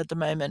Cookman at the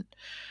moment.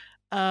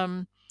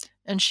 And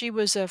she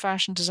was a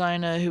fashion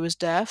designer who was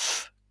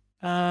deaf.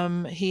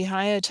 He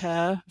hired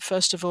her,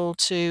 first of all,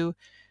 to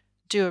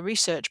do a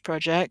research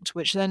project,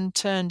 which then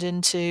turned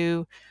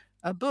into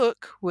a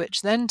book,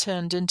 which then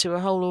turned into a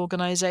whole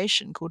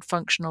organization called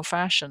Functional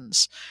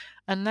Fashions.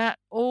 And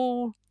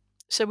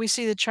so we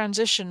see the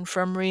transition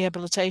from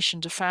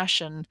rehabilitation to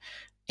fashion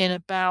in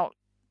about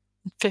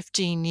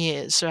 15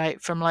 years,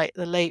 right? From like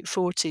the late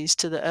 40s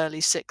to the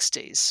early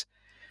 60s.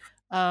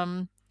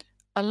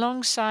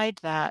 Alongside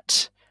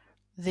that,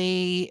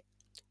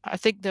 I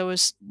think there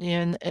was,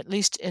 at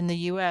least in the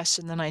US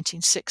in the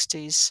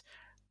 1960s,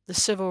 the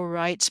civil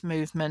rights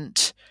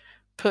movement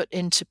put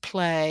into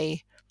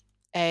play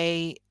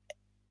a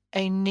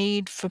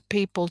need for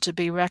people to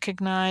be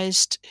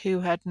recognized who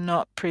had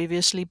not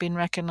previously been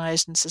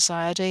recognized in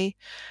society.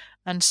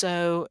 And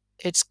so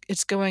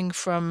it's going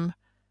from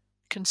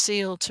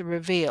conceal to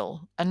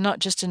reveal, and not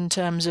just in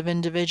terms of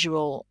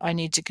individual, I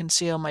need to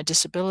conceal my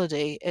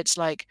disability. It's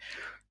like,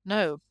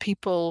 no,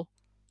 people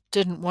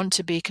didn't want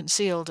to be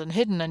concealed and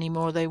hidden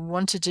anymore. They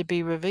wanted to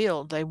be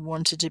revealed. They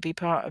wanted to be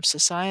part of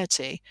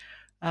society.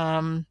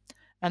 And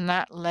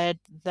that led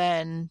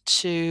then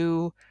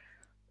to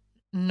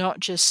not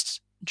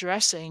just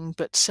dressing,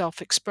 but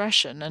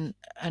self-expression.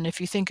 And if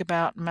you think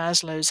about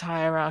Maslow's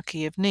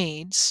hierarchy of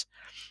needs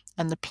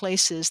and the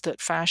places that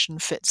fashion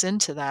fits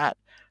into that,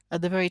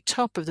 at the very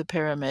top of the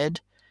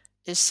pyramid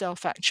is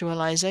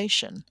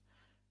self-actualization.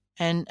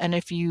 And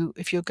if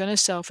you're going to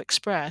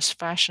self-express,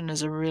 fashion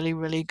is a really,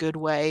 really good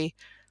way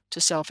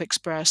to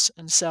self-express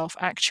and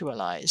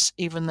self-actualize,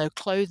 even though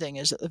clothing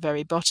is at the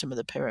very bottom of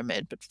the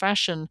pyramid. But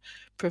fashion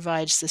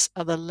provides this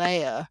other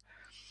layer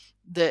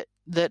that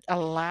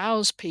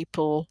allows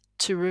people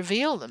to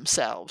reveal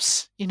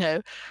themselves,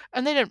 and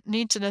they don't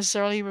need to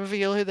necessarily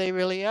reveal who they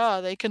really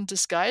are. They can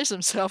disguise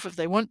themselves if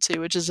they want to,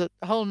 which is a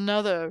whole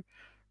nother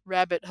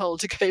rabbit hole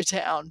to go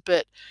down.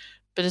 But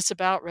it's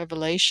about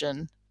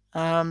revelation.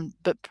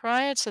 But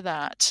prior to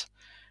that,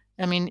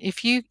 I mean,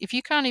 if you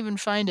can't even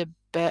find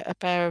a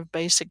pair of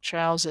basic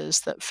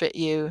trousers that fit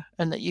you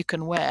and that you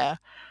can wear,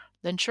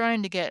 then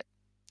trying to get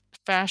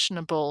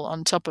fashionable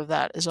on top of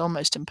that is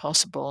almost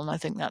impossible. And I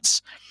think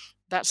that's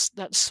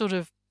sort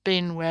of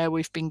been where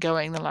we've been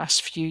going the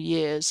last few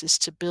years, is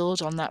to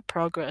build on that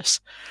progress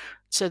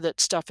so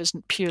that stuff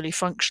isn't purely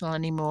functional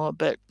anymore,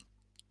 but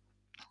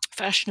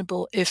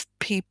fashionable if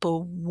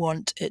people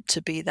want it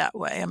to be that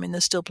way. I mean,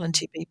 there's still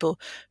plenty of people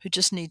who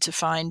just need to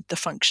find the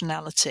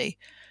functionality.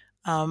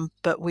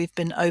 But we've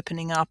been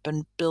opening up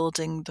and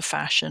building the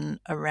fashion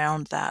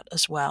around that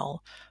as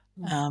well,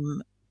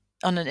 on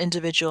an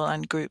individual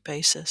and group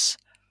basis.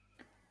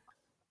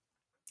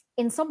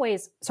 in some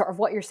ways, sort of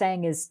what you're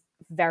saying is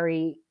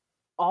very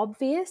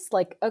obvious.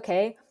 Like,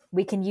 okay,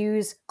 we can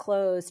use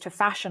clothes to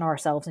fashion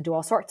ourselves and do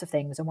all sorts of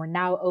things, and we're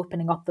now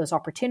opening up those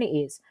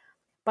opportunities.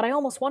 But I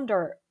almost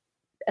wonder,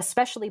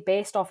 especially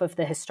based off of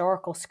the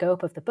historical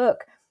scope of the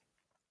book,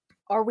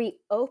 are we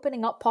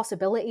opening up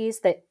possibilities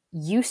that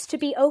used to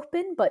be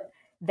open but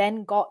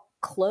then got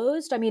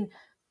closed? I mean,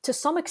 to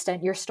some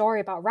extent, your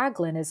story about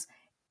Raglan is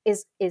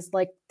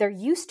like there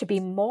used to be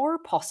more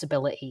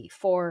possibility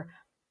for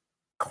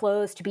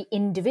clothes to be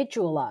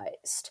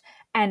individualized,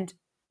 and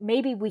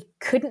maybe we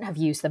couldn't have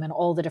used them in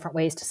all the different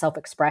ways to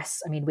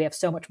self-express. I mean, we have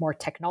so much more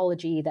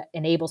technology that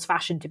enables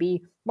fashion to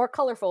be more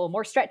colorful,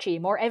 more stretchy,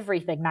 more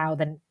everything now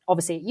than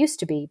obviously it used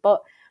to be.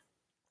 But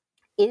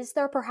is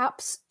there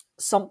perhaps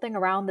something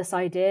around this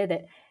idea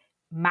that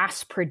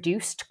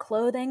mass-produced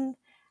clothing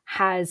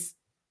has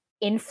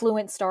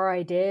influenced our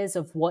ideas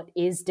of what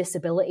is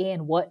disability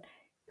and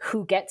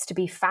who gets to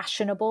be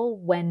fashionable,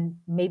 when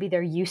maybe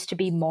there used to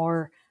be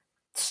more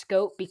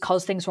scope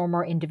because things were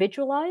more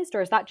individualized?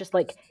 Or is that just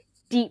like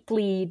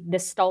deeply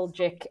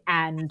nostalgic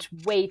and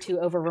way too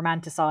over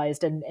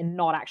romanticized and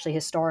not actually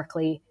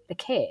historically the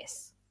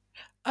case?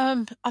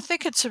 I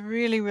think it's a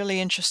really, really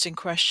interesting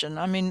question.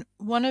 I mean,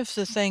 one of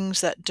the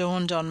things that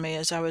dawned on me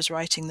as I was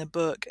writing the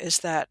book is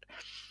that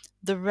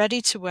the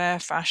ready-to-wear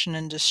fashion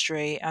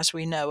industry as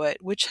we know it,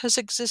 which has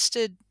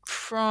existed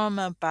from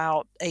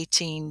about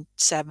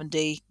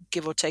 1870,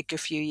 give or take a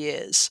few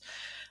years,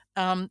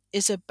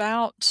 is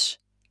about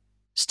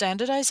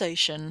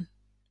standardization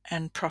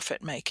and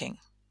profit making.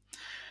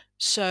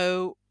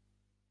 So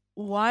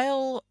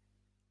while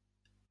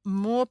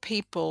more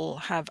people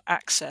have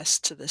access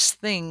to this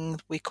thing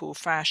we call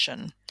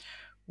fashion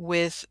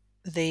with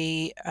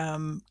the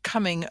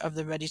coming of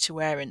the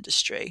ready-to-wear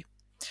industry,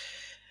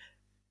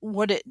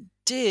 what it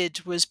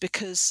did was,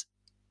 because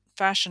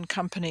fashion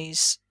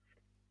companies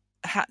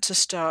had to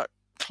start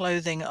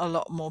clothing a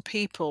lot more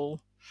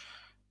people,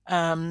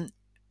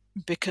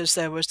 because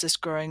there was this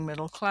growing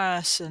middle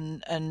class,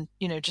 and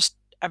just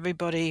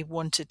everybody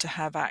wanted to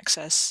have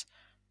access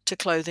to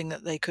clothing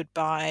that they could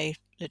buy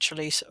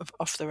literally sort of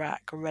off the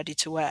rack or ready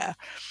to wear.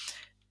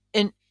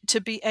 And to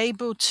be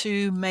able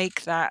to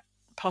make that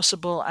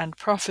possible and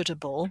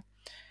profitable,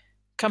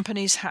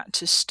 companies had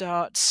to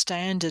start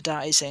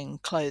standardizing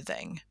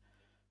clothing.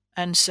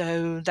 And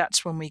so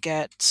that's when we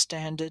get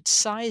standard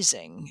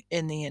sizing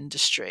in the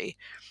industry.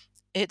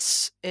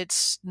 It's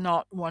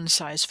not one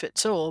size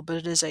fits all, but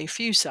it is a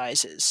few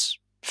sizes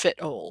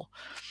fit all.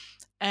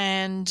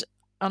 And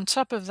on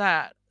top of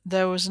that,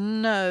 there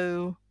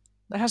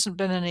hasn't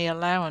been any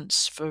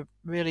allowance for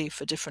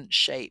different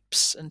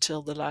shapes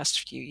until the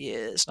last few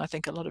years. And I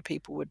think a lot of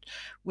people would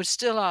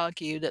still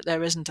argue that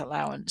there isn't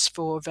allowance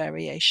for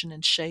variation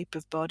in shape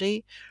of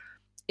body,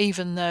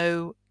 even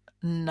though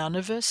none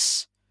of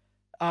us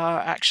are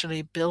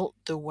actually built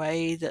the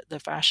way that the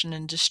fashion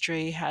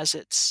industry has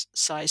its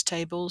size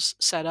tables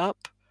set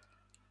up.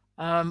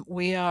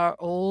 We are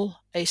all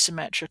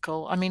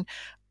asymmetrical. I mean,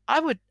 I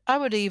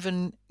would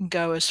even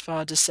go as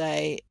far to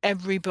say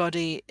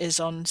everybody is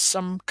on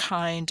some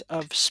kind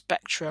of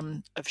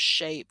spectrum of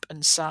shape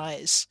and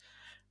size,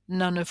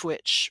 none of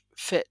which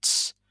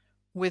fits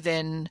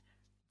within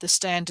the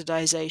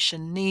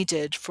standardization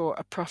needed for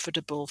a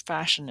profitable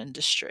fashion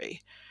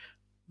industry.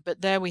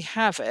 But there we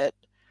have it.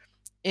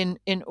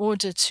 In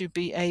order to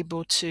be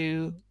able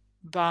to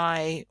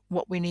buy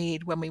what we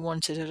need when we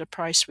want it at a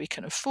price we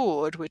can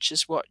afford, which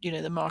is what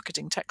the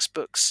marketing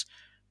textbooks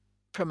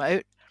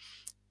promote,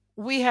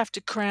 we have to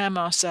cram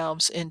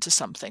ourselves into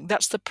something.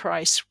 That's the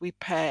price we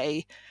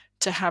pay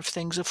to have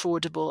things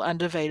affordable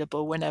and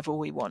available whenever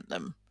we want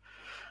them.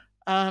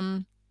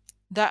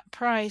 That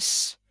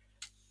price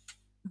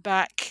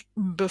back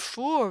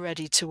before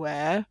ready to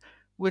wear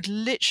would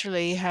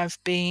literally have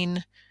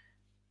been,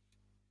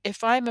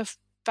 if I'm a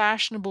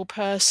fashionable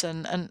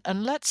person,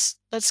 and let's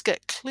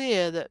get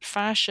clear that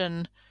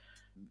fashion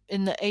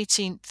in the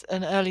 18th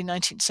and early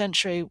 19th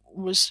century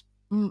was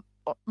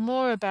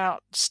more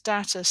about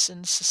status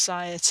in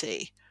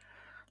society.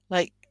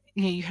 Like,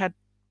 you had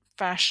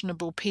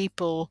fashionable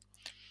people.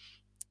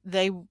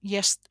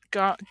 Garments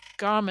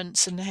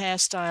and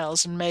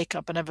hairstyles and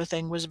makeup and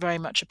everything was very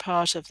much a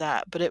part of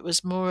that, but it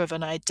was more of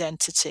an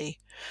identity.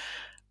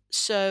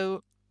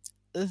 So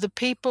the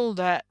people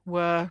that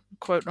were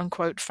quote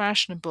unquote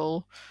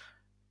fashionable,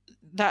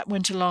 that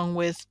went along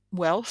with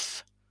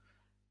wealth,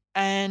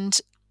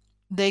 and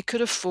they could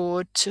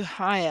afford to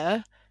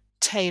hire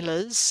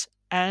tailors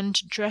and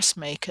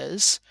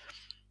dressmakers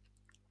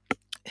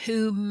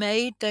who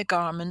made their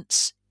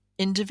garments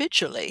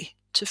individually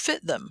to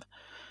fit them.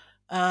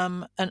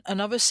 And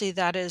obviously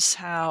that is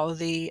how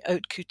the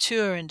haute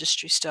couture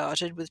industry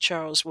started with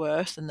Charles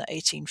Worth in the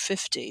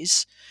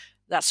 1850s.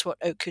 That's what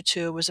haute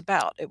couture was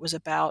about. It was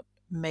about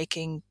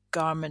making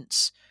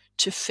garments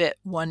to fit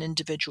one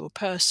individual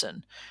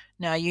person.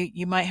 Now,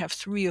 you might have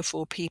 3 or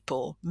 4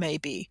 people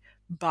maybe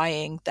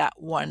buying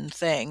that one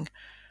thing,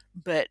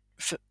 but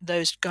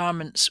those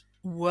garments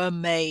were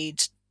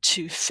made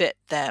to fit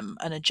them,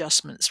 and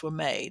adjustments were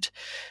made.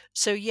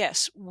 So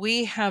yes,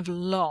 we have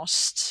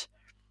lost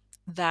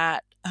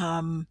that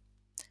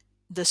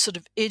the sort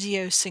of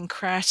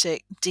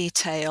idiosyncratic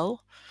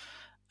detail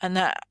and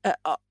that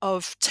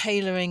of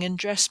tailoring and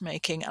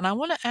dressmaking. And I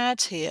want to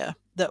add here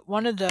that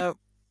one of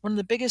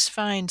the biggest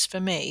finds for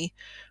me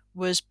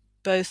was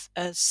both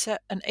an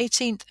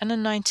 18th and a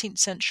 19th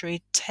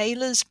century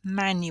tailor's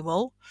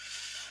manual,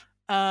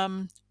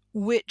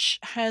 which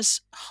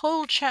has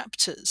whole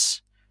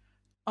chapters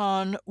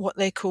on what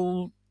they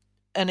call,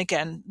 and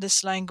again,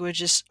 this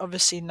language is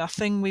obviously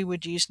nothing we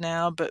would use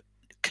now, but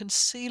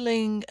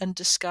concealing and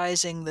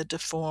disguising the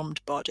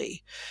deformed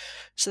body.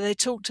 So they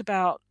talked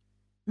about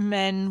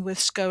men with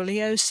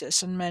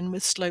scoliosis and men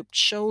with sloped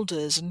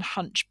shoulders and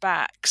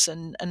hunchbacks.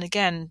 And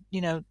again,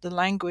 the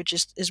language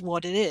is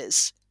what it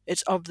is.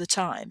 It's of the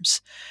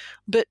times.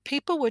 But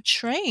people were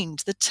trained,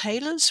 the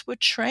tailors were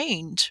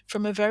trained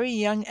from a very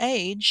young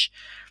age.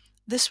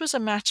 This was a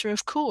matter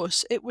of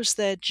course. It was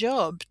their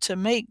job to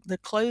make the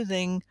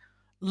clothing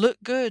look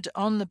good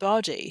on the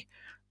body,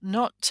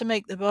 not to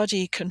make the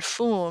body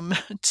conform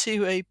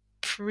to a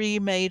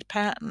pre-made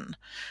pattern.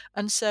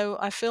 And so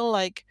I feel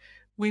like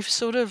we've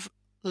sort of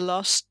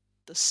lost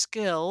the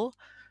skill,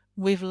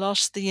 we've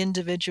lost the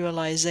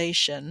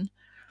individualization.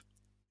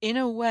 In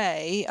a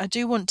way, I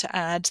do want to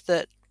add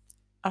that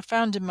I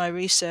found in my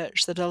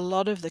research that a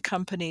lot of the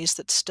companies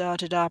that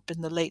started up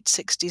in the late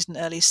 60s and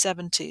early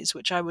 70s,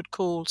 which I would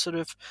call sort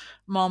of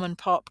mom and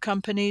pop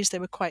companies, they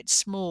were quite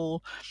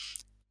small.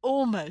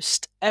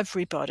 Almost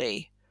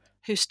everybody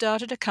who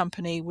started a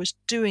company was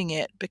doing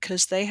it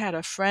because they had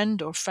a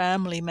friend or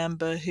family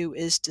member who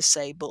is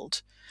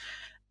disabled.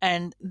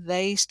 And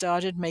they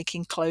started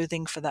making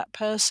clothing for that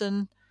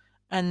person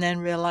and then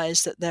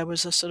realized that there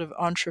was a sort of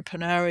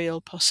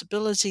entrepreneurial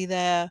possibility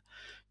there.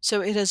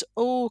 So it has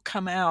all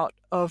come out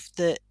of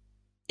the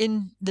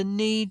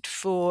need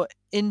for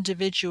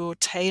individual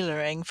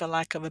tailoring, for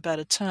lack of a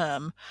better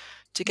term,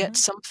 to get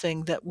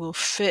something that will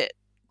fit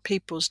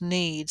people's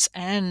needs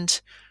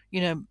and,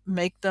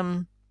 make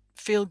them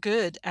feel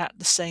good at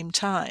the same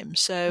time.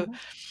 So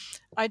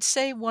I'd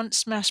say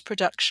once mass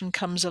production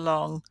comes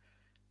along,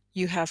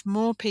 you have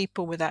more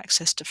people with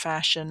access to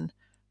fashion,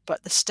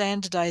 but the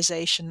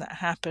standardization that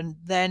happened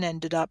then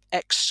ended up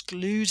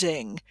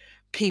excluding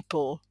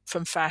people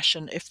from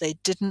fashion if they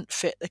didn't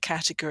fit the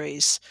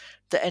categories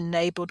that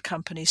enabled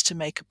companies to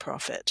make a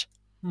profit.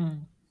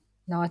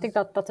 No, I think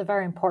that's a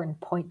very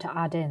important point to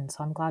add in.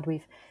 So I'm glad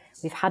we've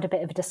had a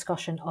bit of a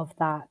discussion of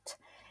that.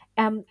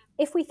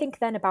 If we think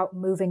then about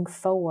moving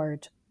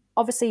forward,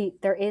 obviously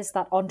there is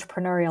that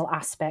entrepreneurial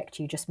aspect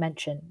you just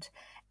mentioned,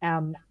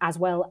 as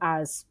well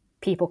as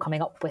people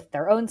coming up with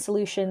their own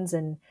solutions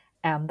and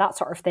that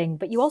sort of thing.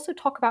 But you also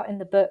talk about in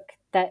the book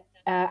that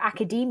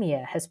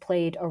academia has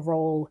played a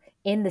role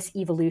in this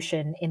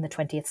evolution in the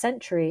 20th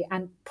century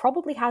and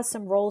probably has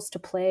some roles to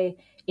play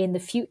in the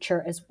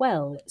future as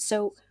well.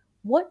 So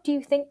what do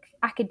you think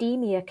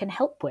academia can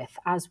help with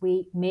as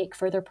we make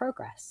further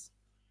progress?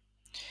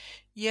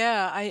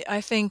 Yeah,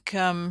 I think,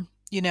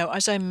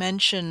 as I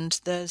mentioned,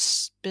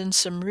 there's been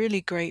some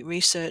really great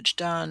research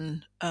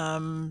done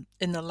in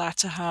the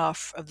latter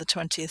half of the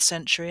 20th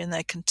century, and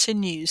there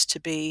continues to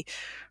be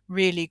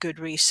really good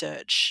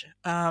research.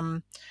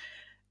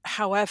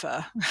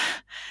 However,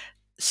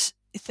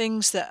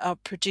 things that are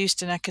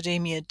produced in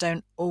academia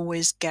don't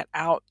always get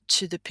out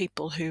to the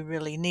people who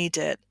really need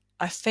it.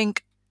 I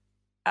think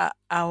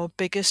our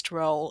biggest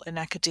role in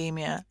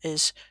academia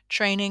is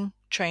training,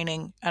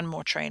 and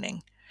more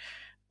training.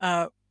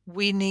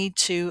 We need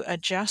to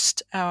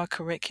adjust our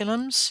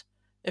curriculums,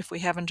 if we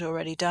haven't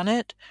already done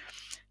it,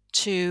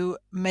 to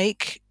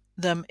make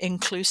them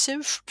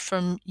inclusive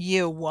from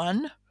year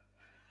one.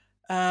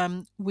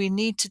 We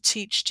need to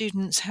teach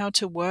students how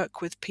to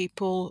work with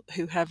people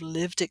who have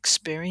lived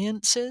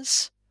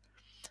experiences,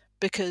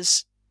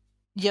 because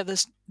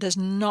there's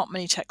not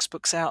many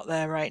textbooks out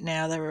there right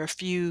now. There are a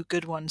few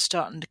good ones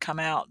starting to come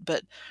out,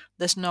 but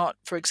there's not,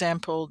 for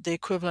example, the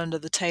equivalent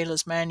of the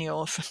Taylor's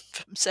Manual from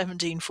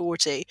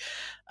 1740,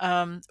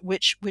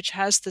 which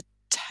has the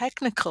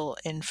technical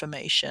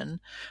information,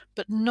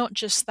 but not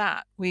just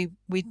that. We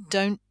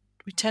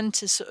tend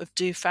to sort of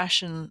do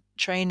fashion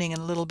training in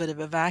a little bit of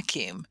a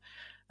vacuum,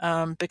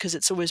 because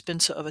it's always been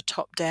sort of a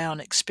top-down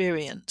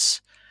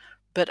experience.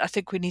 But I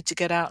think we need to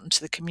get out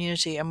into the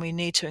community, and we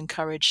need to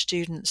encourage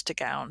students to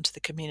get out into the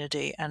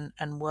community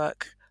and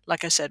work,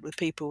 like I said, with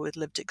people with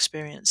lived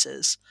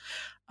experiences.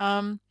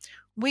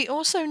 We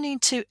also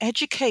need to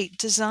educate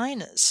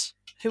designers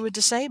who are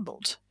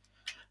disabled.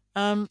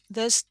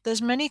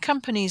 There's many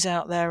companies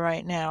out there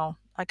right now.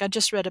 Like I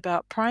just read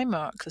about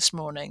Primark this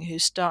morning,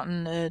 who's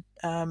starting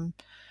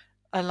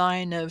a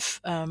line of,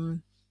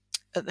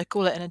 they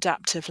call it an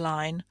adaptive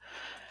line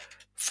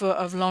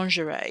of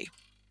lingerie.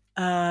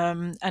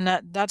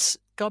 And that's,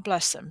 God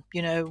bless them,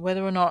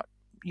 whether or not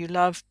you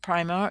love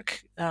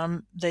Primark,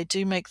 they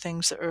do make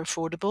things that are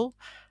affordable,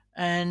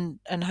 and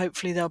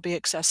hopefully they'll be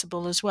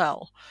accessible as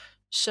well.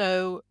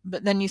 So,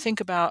 but then you think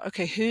about,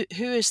 okay, who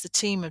is the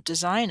team of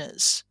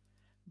designers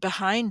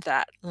behind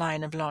that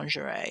line of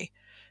lingerie?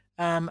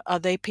 Are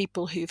they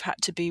people who've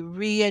had to be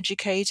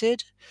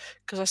re-educated?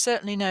 Because I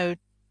certainly know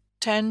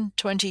 10,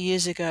 20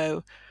 years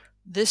ago,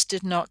 this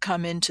did not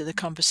come into the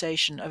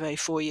conversation of a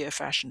 4-year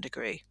fashion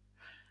degree,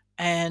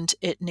 and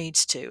it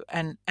needs to.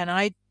 And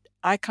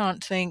I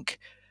can't think,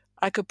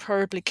 I could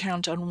probably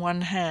count on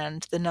one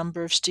hand the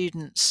number of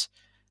students,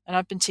 and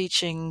I've been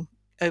teaching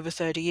over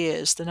 30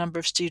 years, the number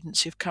of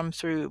students who've come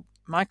through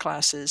my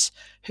classes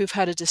who've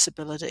had a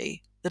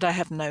disability that I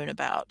have known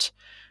about.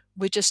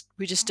 We just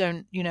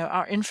don't,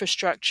 our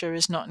infrastructure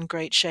is not in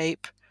great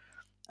shape.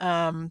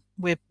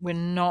 We're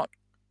not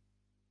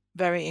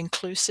very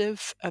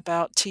inclusive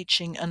about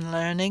teaching and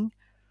learning.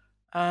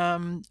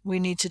 We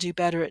need to do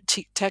better at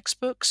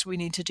textbooks. We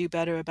need to do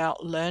better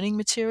about learning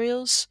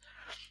materials.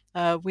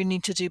 We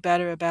need to do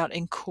better about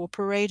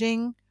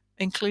incorporating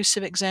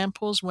inclusive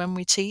examples when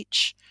we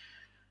teach.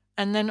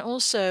 And then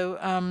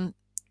also,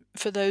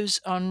 for those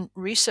on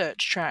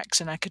research tracks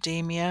in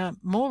academia,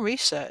 more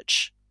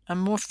research and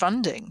more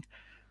funding.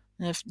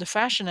 And the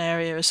fashion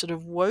area is sort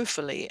of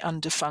woefully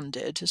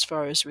underfunded as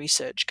far as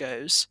research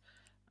goes.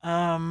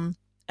 And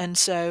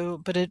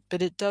so, but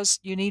it does,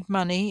 you need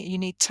money, you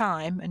need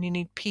time, and you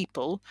need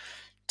people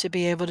to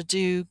be able to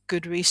do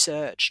good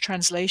research,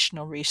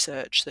 translational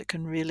research that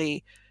can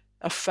really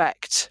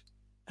affect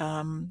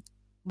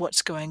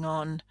what's going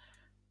on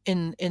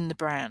in the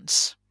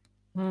brands.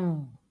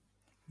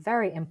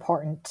 Very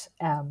important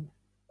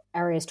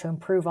areas to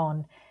improve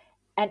on.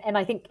 And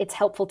I think it's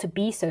helpful to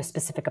be so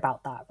specific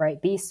about that,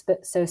 right? Be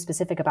so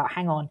specific about,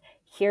 hang on,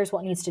 here's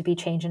what needs to be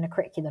changed in a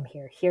curriculum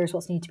here. Here's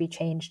what's need to be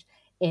changed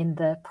in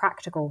the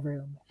practical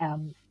room.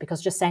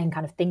 Because just saying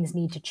kind of things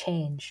need to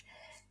change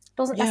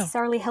doesn't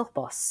necessarily help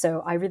us.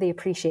 So I really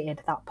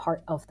appreciated that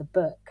part of the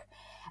book.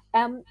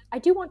 I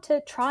do want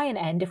to try and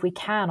end, if we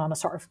can, on a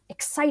sort of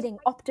exciting,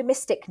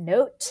 optimistic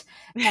note.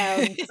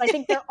 Because I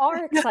think there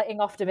are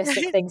exciting,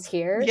 optimistic things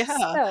here. Yeah.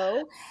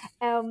 So,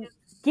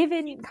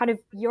 given kind of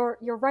you're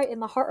right in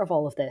the heart of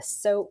all of this.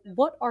 So,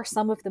 what are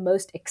some of the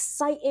most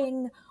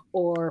exciting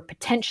or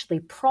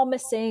potentially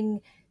promising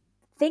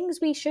things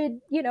we should,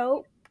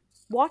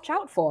 watch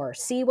out for?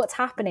 See what's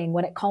happening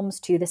when it comes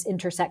to this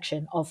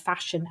intersection of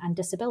fashion and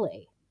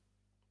disability.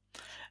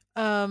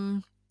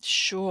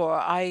 Sure.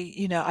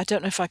 I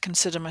don't know if I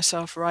consider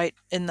myself right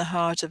in the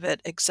heart of it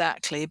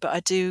exactly, but I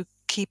do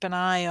keep an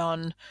eye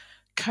on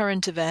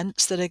current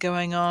events that are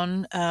going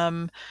on.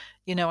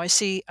 I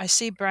see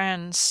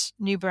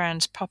new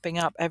brands popping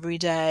up every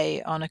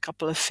day on a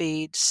couple of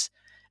feeds.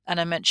 And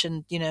I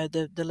mentioned,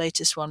 the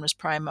latest one was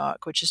Primark,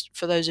 which is,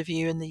 for those of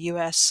you in the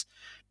US,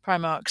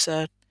 Primark's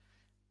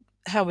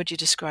how would you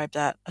describe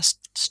that? A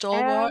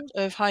stalwart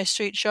of high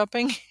street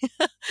shopping?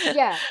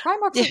 Yeah,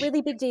 Primark's a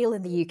really big deal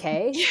in the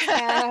UK.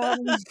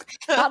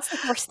 That's the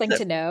first thing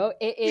to know.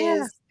 It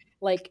is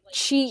like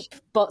cheap,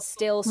 but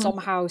still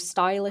somehow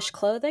stylish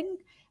clothing.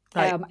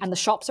 Right. And the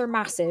shops are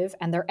massive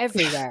and they're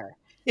everywhere.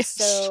 Yes.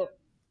 So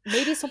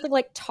maybe something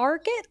like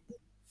Target,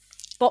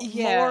 but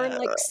more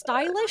like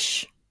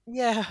stylish.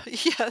 Yeah,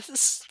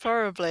 yes,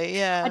 probably,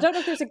 yeah. I don't know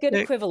if there's a good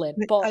equivalent,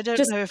 but I don't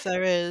know if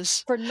there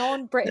is. For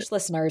non-British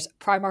listeners,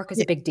 Primark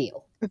is a big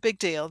deal. A big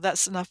deal.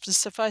 That's enough to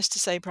suffice to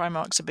say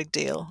Primark's a big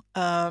deal.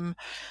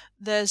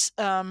 There's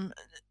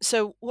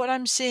so what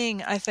I'm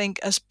seeing, I think,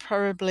 as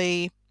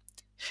probably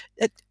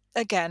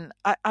again,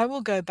 I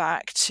will go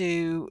back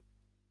to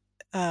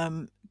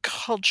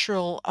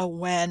cultural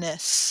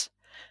awareness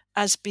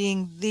as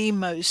being the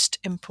most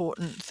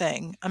important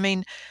thing. I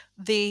mean,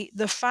 the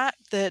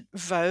fact that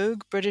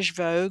British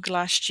Vogue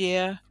last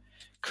year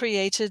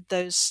created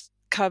those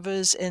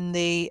covers in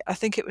I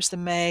think it was the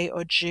May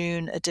or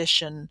June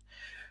edition,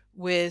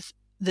 with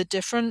the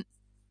different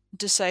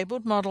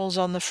disabled models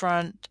on the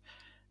front.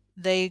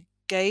 They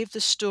gave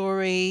the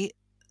story,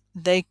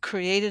 they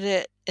created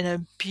it in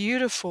a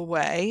beautiful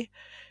way.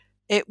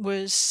 It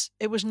was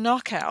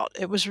knockout.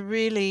 It was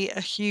really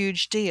a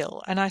huge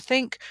deal. And I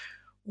think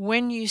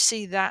when you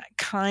see that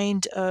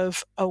kind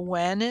of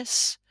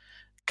awareness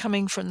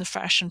coming from the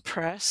fashion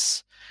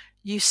press,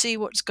 you see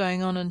what's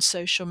going on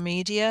social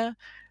media,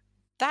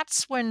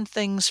 that's when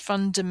things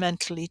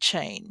fundamentally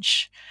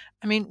change.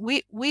 I mean,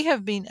 we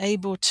have been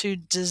able to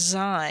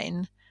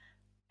design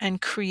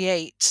and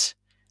create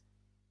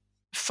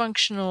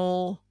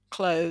functional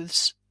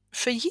clothes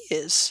for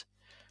years.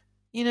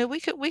 We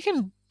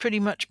can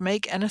pretty much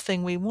make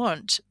anything we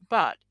want,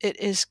 but it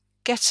is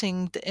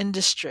getting the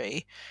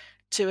industry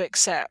to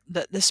accept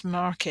that this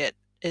market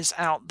is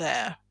out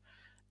there.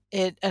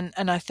 And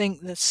I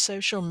think the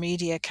social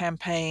media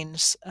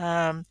campaigns,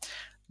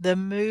 the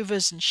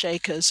movers and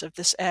shakers of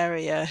this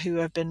area who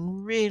have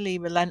been really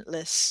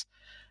relentless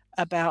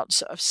about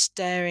sort of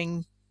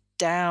staring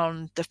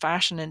down the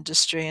fashion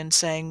industry and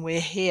saying, we're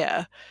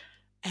here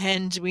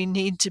and we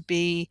need to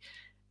be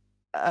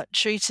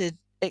treated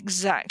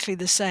exactly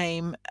the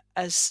same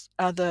as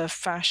other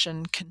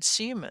fashion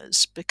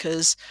consumers,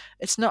 because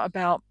it's not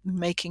about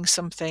making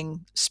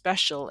something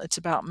special, it's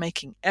about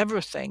making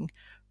everything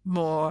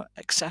more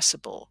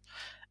accessible.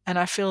 And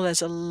I feel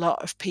there's a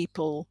lot of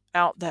people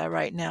out there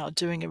right now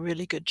doing a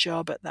really good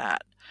job at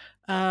that.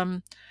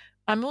 Um,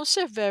 I'm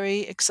also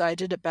very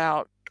excited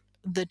about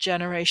the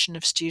generation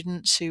of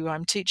students who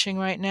I'm teaching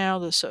right now,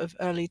 the sort of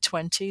early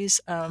 20s.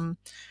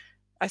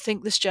 I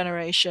think this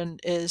generation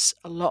is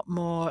a lot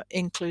more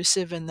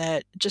inclusive in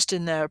their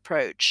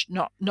approach,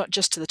 not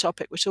just to the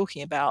topic we're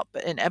talking about,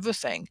 but in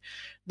everything.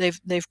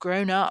 They've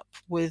grown up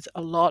with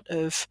a lot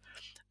of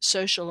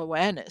social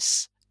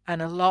awareness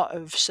and a lot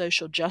of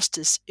social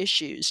justice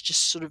issues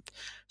just sort of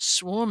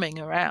swarming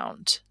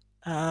around,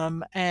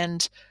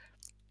 and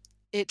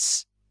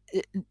it's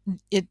it,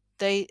 it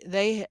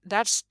they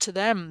that's to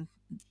them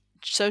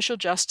social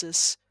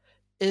justice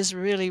is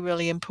really,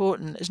 really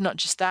important. It's not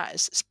just that,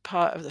 it's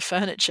part of the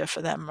furniture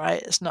for them,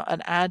 right? It's not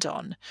an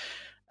add-on.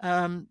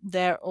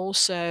 They're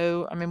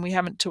also, I mean, we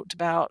haven't talked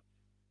about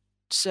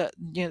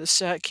the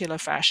circular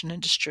fashion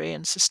industry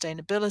and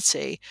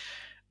sustainability,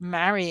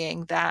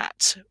 marrying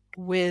that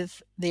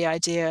with the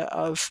idea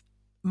of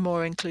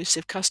more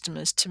inclusive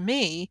customers. To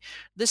me,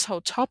 this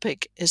whole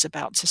topic is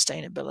about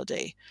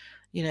sustainability.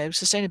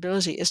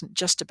 Sustainability isn't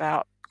just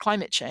about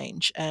climate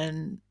change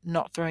and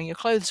not throwing your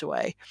clothes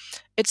away.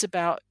 It's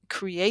about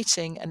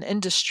creating an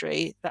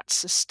industry that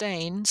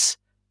sustains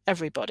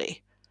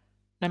everybody,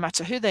 no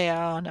matter who they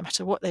are, no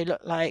matter what they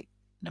look like,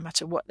 no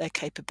matter what their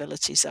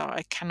capabilities are.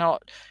 I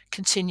cannot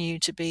continue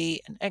to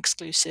be an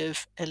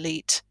exclusive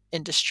elite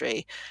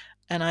industry.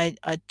 And I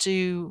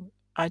do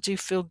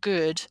feel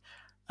good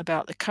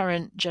about the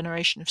current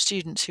generation of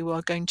students who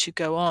are going to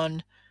go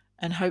on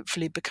and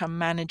hopefully become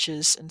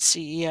managers and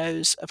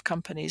CEOs of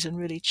companies and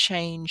really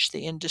change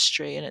the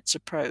industry and its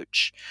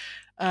approach.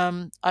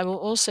 I will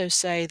also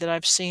say that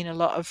I've seen a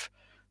lot of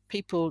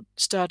people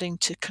starting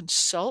to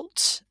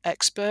consult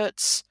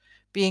experts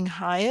being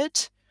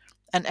hired,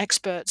 and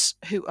experts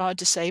who are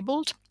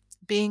disabled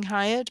being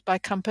hired by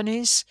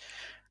companies,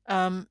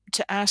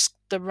 to ask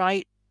the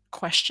right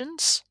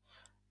questions.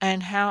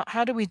 And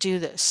how do we do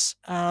this?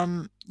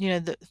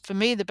 For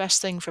me, the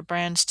best thing for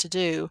brands to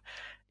do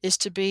is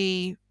to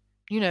be,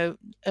 you know,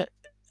 uh,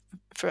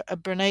 for a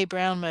Brene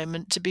Brown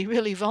moment, to be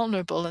really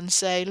vulnerable and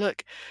say,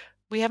 look,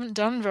 we haven't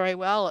done very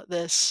well at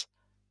this.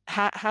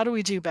 How do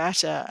we do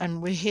better?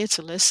 And we're here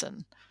to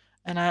listen.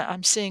 And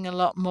I'm seeing a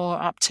lot more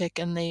uptick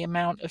in the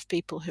amount of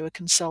people who are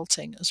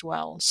consulting as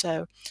well.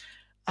 So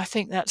I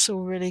think that's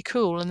all really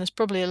cool. And there's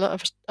probably a lot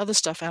of other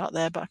stuff out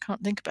there, but I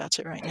can't think about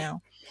it right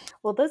now.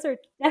 Well, those are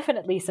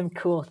definitely some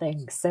cool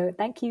things. So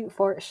thank you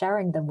for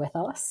sharing them with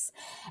us.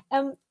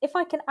 If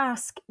I can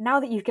ask, now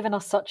that you've given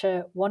us such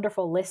a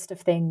wonderful list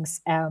of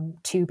things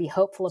to be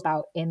hopeful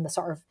about in the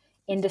sort of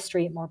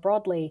industry more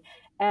broadly,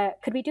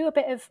 could we do a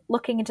bit of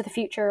looking into the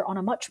future on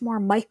a much more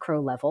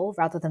micro level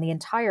rather than the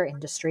entire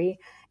industry?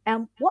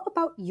 What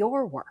about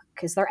your work?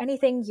 Is there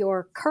anything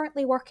you're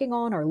currently working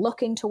on or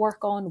looking to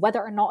work on,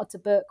 whether or not it's a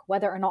book,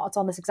 whether or not it's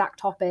on this exact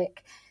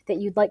topic, that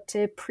you'd like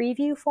to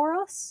preview for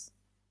us?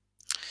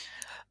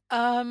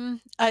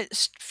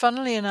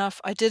 Funnily enough,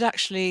 I did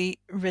actually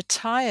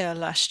retire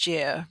last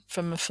year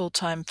from a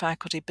full-time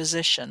faculty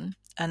position,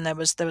 and there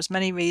was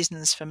many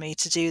reasons for me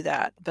to do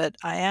that. But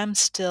I am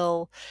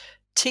still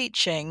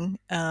teaching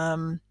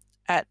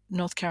at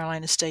North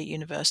Carolina State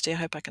University. I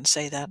hope I can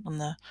say that on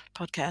the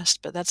podcast,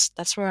 but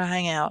that's where I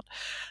hang out.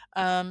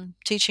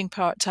 Teaching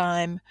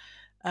part-time.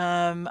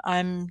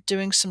 I'm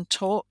doing some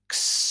talks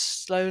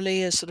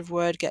slowly as sort of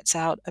word gets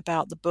out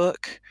about the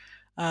book.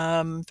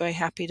 Very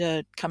happy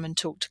to come and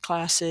talk to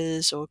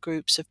classes or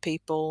groups of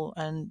people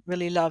and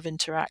really love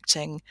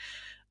interacting.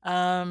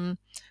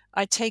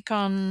 I take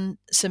on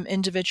some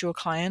individual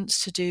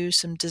clients to do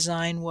some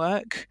design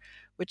work,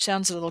 which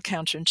sounds a little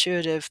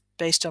counterintuitive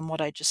based on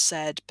what I just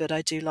said, but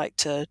I do like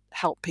to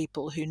help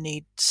people who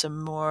need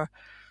some more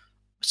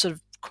sort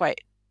of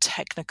quite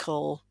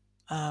technical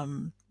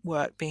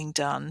work being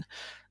done.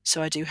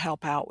 So I do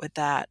help out with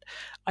that.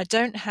 I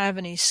don't have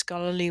any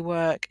scholarly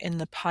work in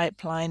the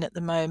pipeline at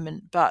the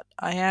moment, but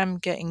I am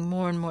getting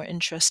more and more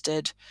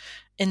interested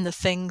in the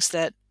things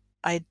that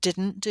I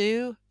didn't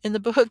do in the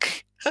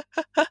book.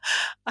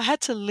 I had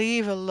to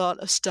leave a lot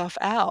of stuff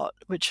out,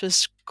 which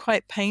was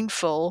quite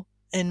painful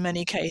in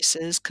many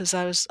cases because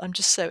I'm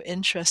just so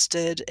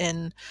interested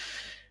in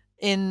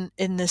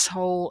this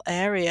whole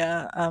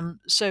area.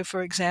 So,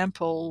 for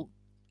example,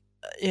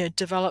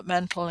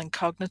 developmental and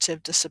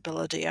cognitive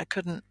disability, I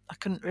couldn't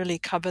really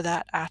cover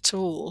that at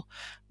all.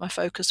 My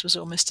focus was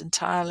almost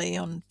entirely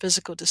on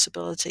physical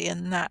disability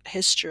and that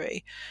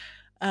history.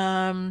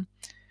 So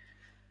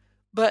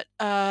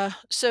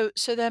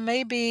there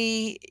may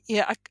be,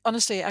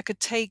 honestly, I could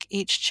take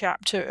each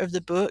chapter of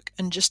the book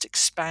and just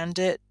expand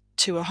it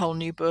to a whole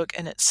new book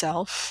in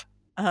itself.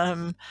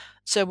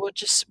 So we'll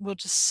just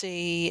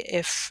see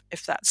if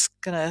that's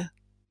gonna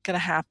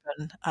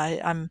happen.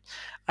 I'm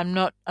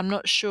not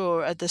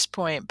sure at this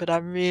point, but I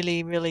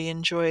really, really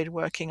enjoyed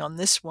working on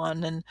this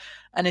one,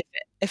 and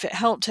if it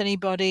helped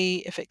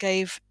anybody, if it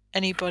gave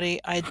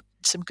anybody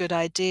some good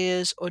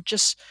ideas, or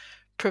just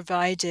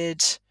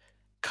provided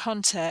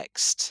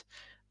context,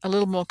 a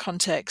little more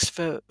context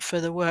for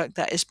the work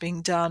that is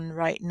being done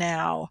right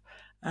now.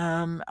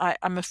 I'm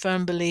a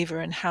firm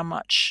believer in how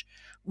much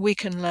we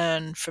can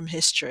learn from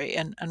history,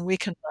 and we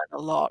can learn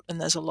a lot, and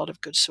there's a lot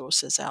of good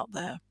sources out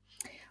there.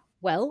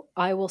 Well,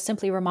 I will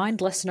simply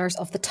remind listeners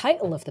of the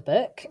title of the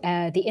book,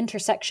 The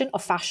Intersection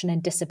of Fashion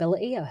and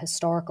Disability, a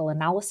Historical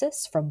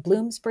Analysis from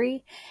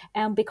Bloomsbury,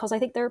 because I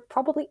think there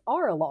probably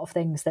are a lot of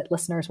things that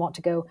listeners want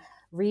to go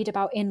read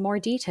about in more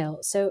detail.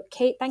 So,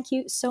 Kate, thank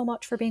you so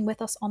much for being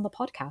with us on the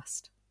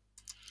podcast.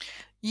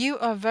 You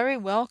are very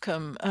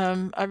welcome.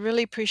 I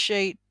really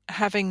appreciate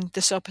having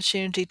this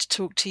opportunity to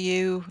talk to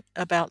you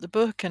about the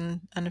book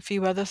and a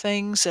few other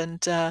things,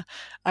 and I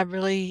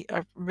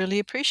really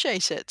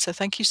appreciate it. So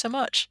thank you so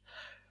much.